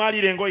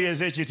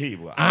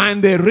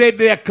 And they laid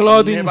their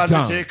clothing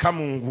down,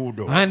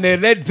 and they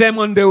laid them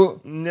on the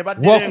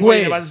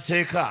walkway,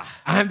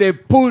 and they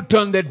put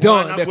on the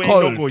door the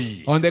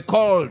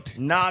colt,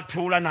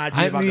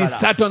 and he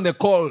sat on the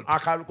colt,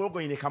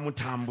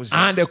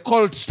 and the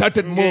colt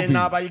started moving.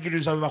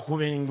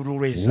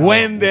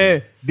 When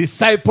the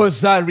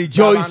disciples are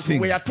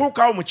rejoicing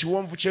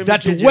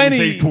that when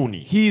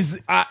he's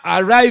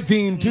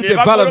arriving into the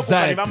valley of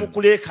Zion,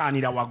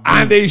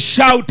 and they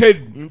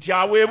shouted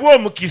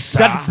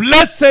that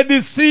blessed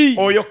is he,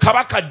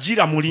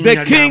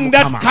 the king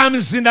that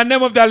comes in the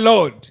name of the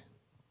Lord.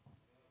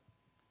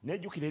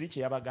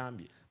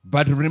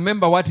 But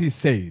remember what he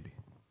said,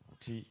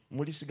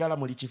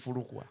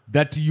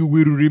 that you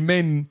will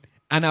remain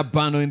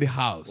unabandoned in the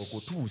house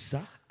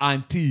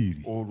until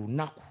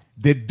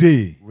the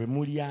day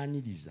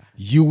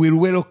you will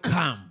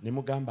welcome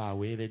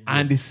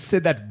and say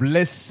that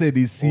blessed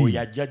is he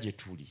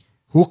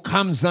who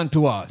comes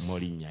unto us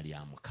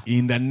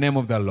in the name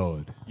of the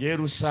Lord.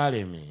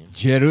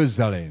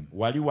 Jerusalem,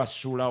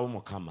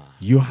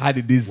 you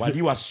had this, you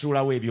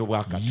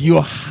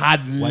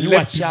had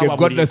left the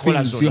godly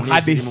things, you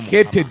had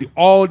hated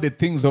all the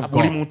things of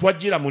God.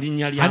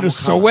 And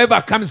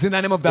whosoever comes in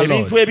the name of the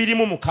Lord,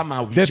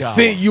 the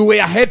thing, you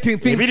were hating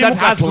things that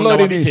has Lord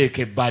in it.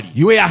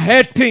 You were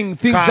hating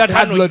things that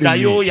had Lord in it.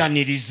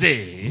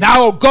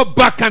 Now go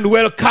back and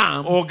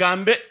welcome.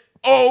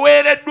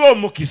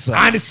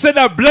 And say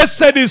that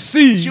blessed is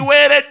he,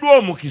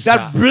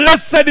 that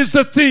blessed is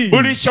the thing,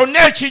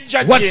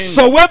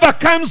 whatsoever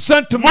comes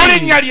unto me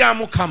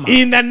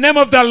in the name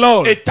of the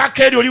Lord, let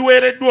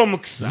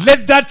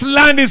that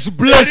land is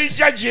blessed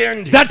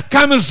that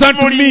comes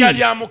unto me in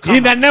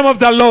the name of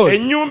the Lord.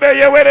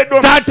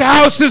 That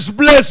house is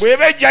blessed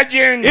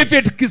if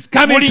it is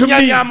coming to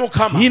me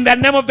in the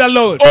name of the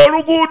Lord.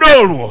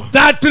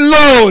 That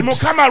Lord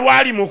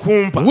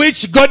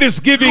which God is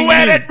giving me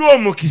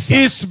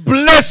is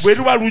blessed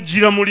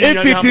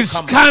if it is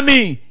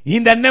coming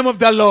in the name of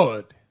the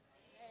Lord.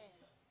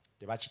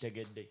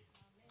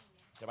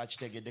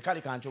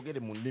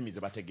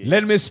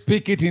 Let me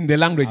speak it in the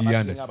language you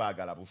understand.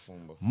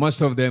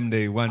 Most of them,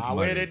 they want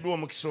money.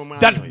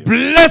 That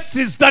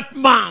blesses that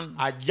man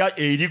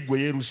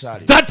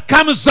that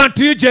comes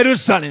unto you,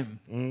 Jerusalem,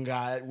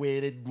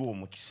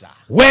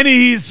 when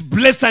he is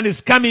blessed and is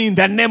coming in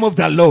the name of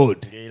the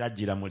Lord.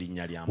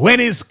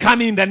 When he is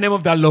coming in the name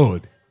of the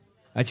Lord.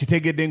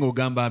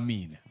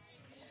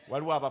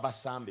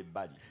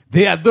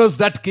 There are those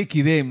that kick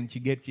them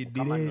that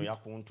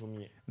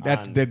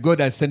the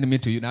God has sent me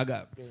to you.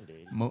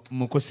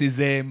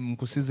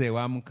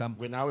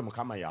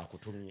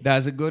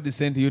 Does God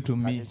send you to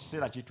me?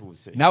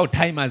 Now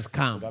time has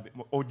come.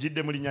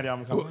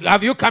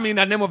 Have you come in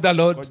the name of the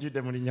Lord?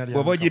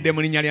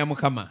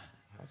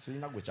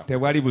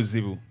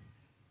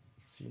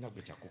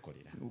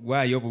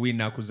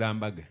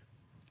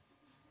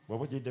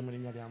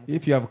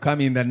 If you have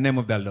come in the name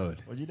of the Lord,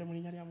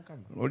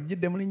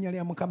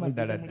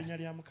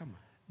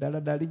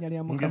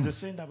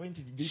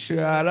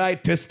 shall I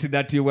test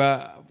that you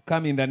were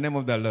come in the name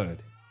of the Lord?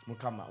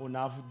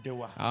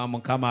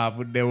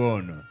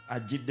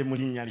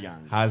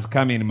 Has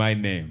come in my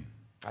name.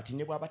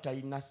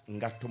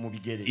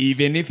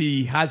 Even if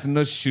he has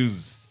no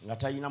shoes,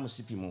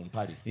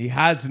 he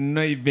has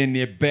not even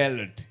a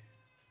belt.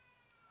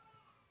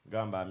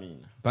 Amen.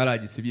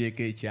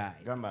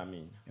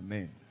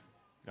 Amen.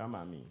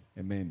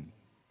 Amen.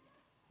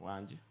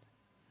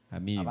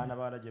 Amen.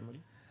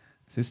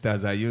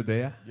 Sisters, are you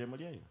there?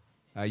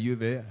 Are you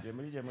there?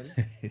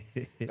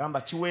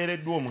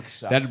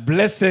 That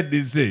blessed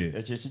is it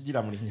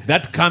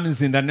that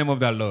comes in the name of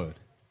the Lord.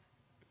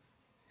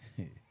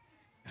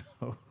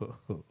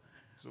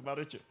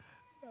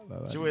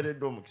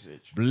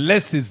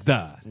 Blessed is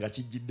that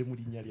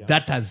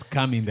has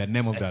come in the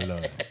name of the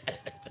Lord.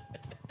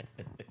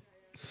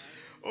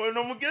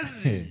 Ono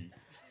mugezi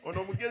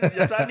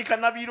yatandika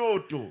na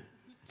biroto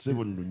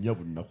sebo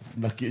nunyabu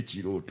nakufunako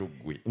ekiroto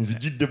gwe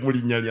nzijidde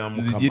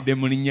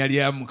mu linnya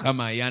lya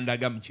Mukama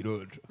yandaga mu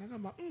kiroto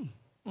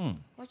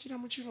wakira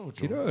mu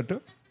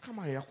kiroto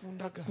Kama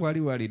yakundaga.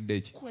 Wali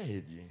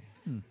kweli.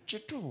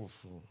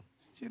 Kituufu.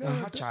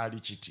 Kyali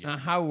kitya. And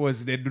how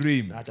was the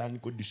dream?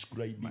 Natandika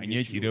describe.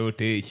 Manye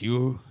kirooto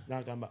ekyo.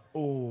 N'agamba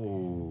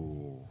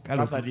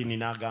Catherine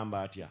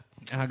n'agamba atya.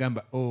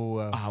 Agamba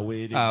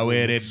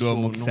aweereddwa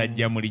omukisa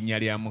ajja mu linnya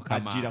lya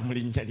Mukama. Ajjira mu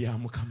linnya lya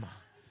Mukama.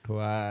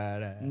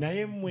 Twala.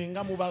 Naye mmwe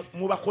nga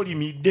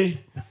mubakolimidde.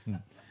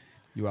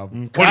 You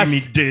have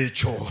kolimidde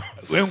ekyo.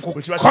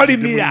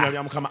 Kolimira.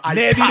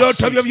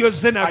 N'ebirooto byo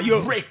byozze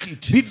nabyo.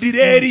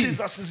 Biddira eri.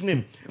 Jesus'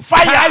 name.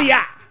 Fire!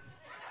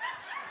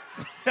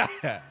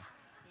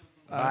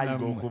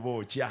 Bayiga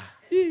okubookya.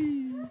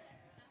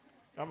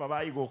 Kama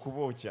bayiga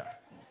okubookya.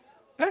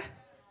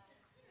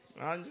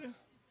 Anje?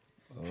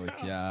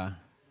 Okya.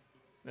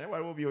 Naye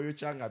waliwo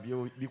byoyokya nga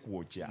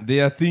bikwokya.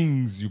 There are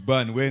things you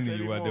burn when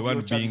you are the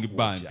one being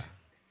burnt.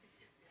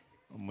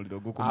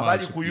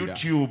 Abali ku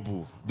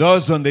YouTube.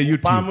 Those on the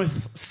YouTube. Palm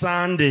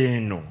Sunday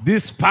eno.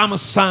 This Palm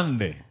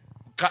Sunday.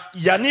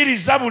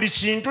 Yaniriza buli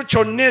kintu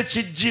kyonna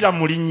ekijjira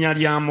mu linnya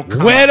lya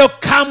Mukama.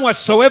 Welcome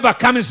whatsoever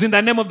comes in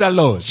the name of the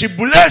Lord. Ki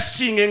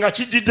blessing nga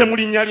kijjidde mu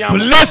linnya lya Mukama.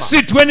 Bless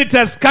it when it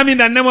has come in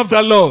the name of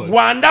the Lord.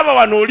 Wandaba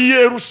wano oli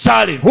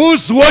Yerusalemu.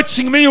 Who's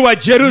watching me? You are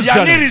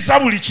Jerusalem. Yaniriza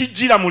buli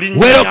kijjira mu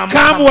linnya lya Mukama.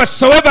 Welcome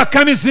whatsoever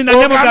comes in the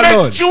name of the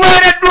Lord.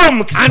 Kiweereddwa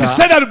omukisa. And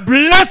say that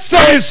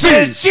blessed is he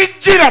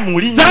ekijjira mu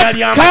linnya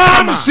lya Mukama.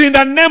 That comes in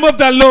the name of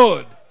the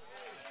Lord.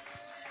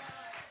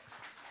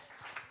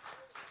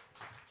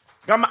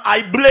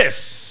 I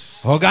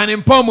bless.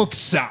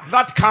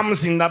 That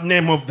comes in the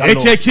name of the Lord.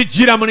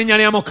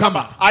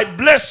 I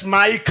bless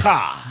my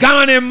car.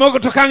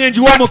 That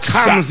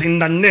comes in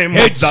the name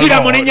of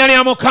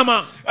the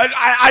Lord.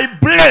 I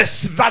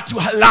bless that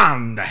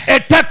land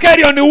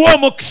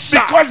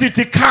because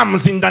it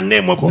comes in the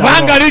name of the Lord.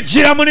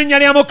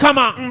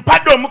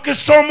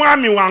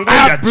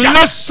 I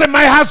bless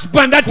my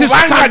husband that is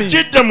coming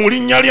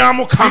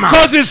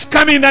because it's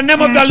coming in the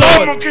name of the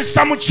Lord.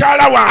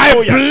 I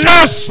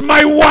bless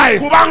my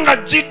wife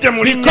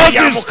because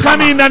it's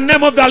coming in the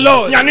name of the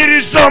Lord. I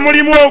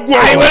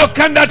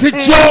welcome that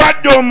job. I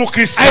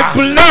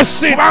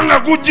bless it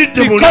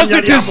because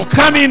it is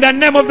coming in the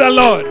name of the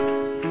Lord.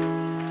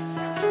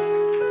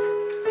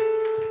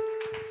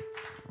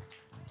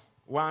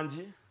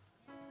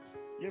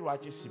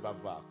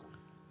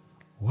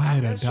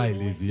 Why don't I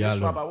leave you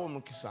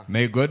alone?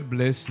 May God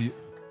bless you.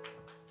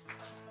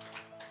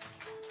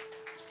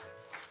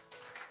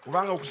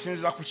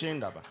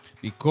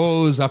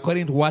 Because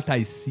according to what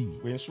I see,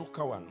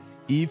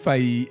 if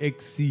I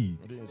exceed,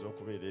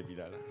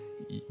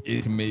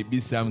 it may be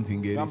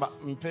something else.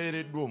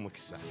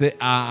 Say,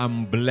 I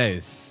am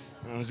blessed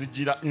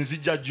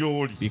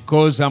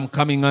because I'm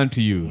coming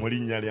unto you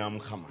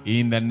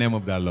in the name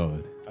of the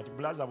Lord.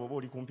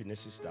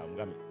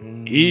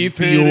 If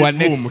you are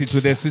next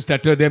to the sister,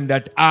 tell them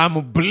that I'm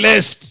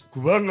blessed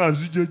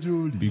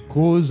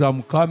because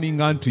I'm coming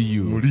unto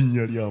you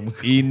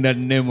in the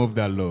name of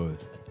the Lord.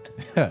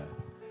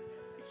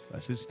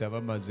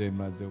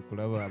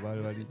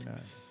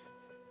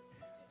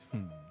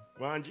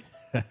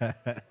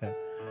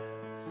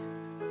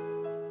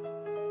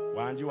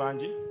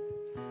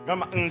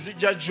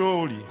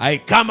 I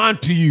come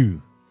unto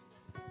you.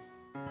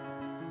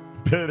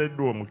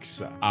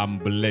 I'm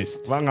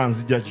blessed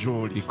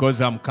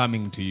because I'm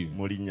coming to you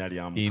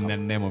in the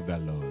name of the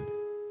Lord.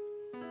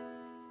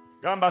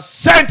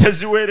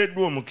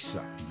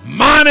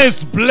 Man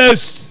is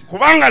blessed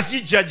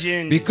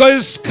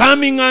because it's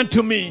coming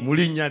unto me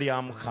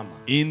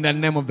in the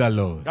name of the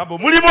Lord. That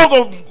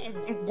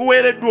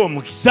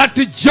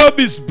job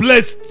is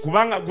blessed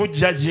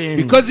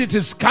because it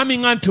is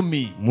coming unto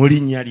me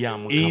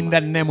in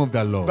the name of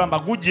the Lord.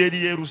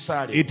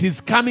 It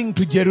is coming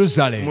to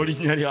Jerusalem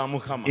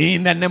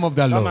in the name of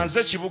the Lord.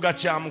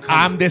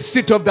 I'm the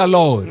seat of the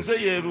Lord.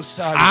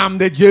 I'm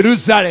the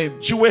Jerusalem.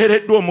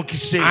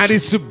 And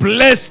it's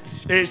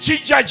blessed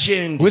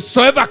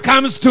whosoever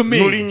comes to me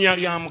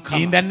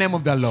in the name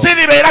of the Lord.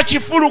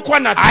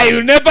 I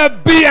will never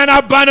be an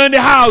abandoned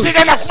house.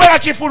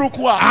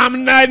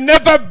 I'll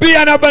never be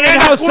an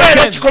abandoned house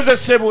again.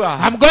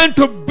 I'm going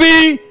to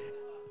be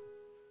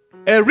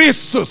a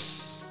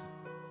resource.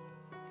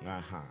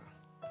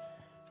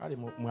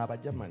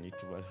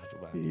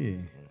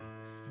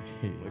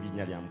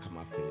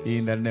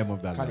 In the name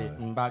of the Lord.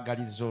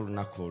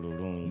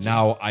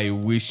 Now I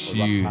wish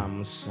you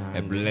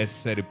a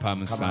blessed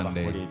Palm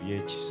Sunday.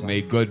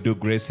 May God do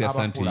gracious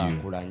unto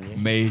you.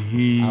 May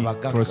He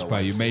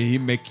prosper you. May He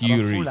make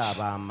you rich.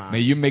 May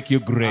you make you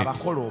great.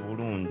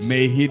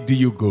 May He do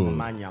you good.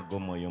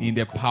 In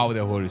the power of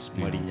the Holy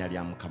Spirit. In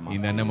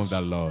the name of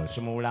the Lord.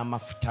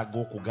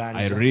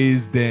 I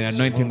raise the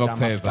anointing of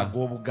favor,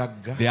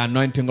 the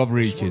anointing of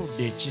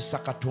riches.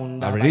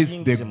 I raise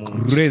the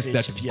grace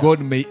that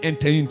God may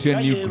enter into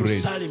a new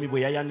grace.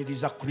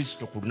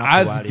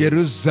 As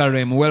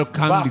Jerusalem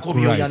welcomed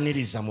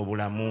Christ,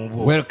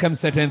 welcome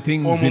certain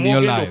things in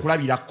your life.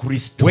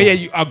 Where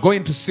you are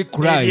going to see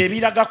Christ,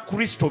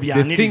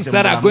 the things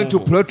that are going to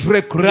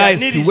portray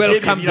Christ,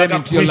 welcome them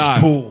into your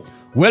life.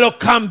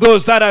 Welcome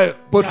those that are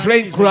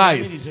portraying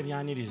Christ.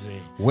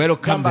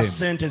 Welcome them.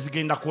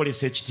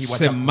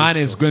 Say money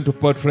is going to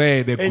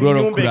portray the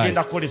glory of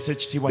Christ.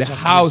 The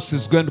house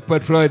is going to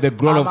portray the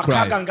glory of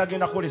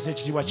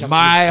Christ.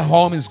 My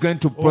home is going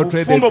to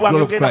portray the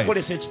glory of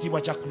Christ.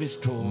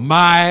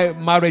 My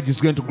marriage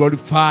is going to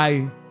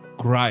glorify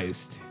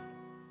Christ.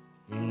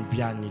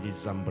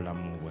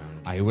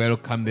 I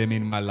welcome them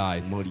in my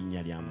life.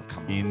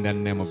 In the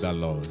name of the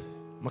Lord.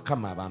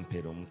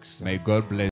 May God bless.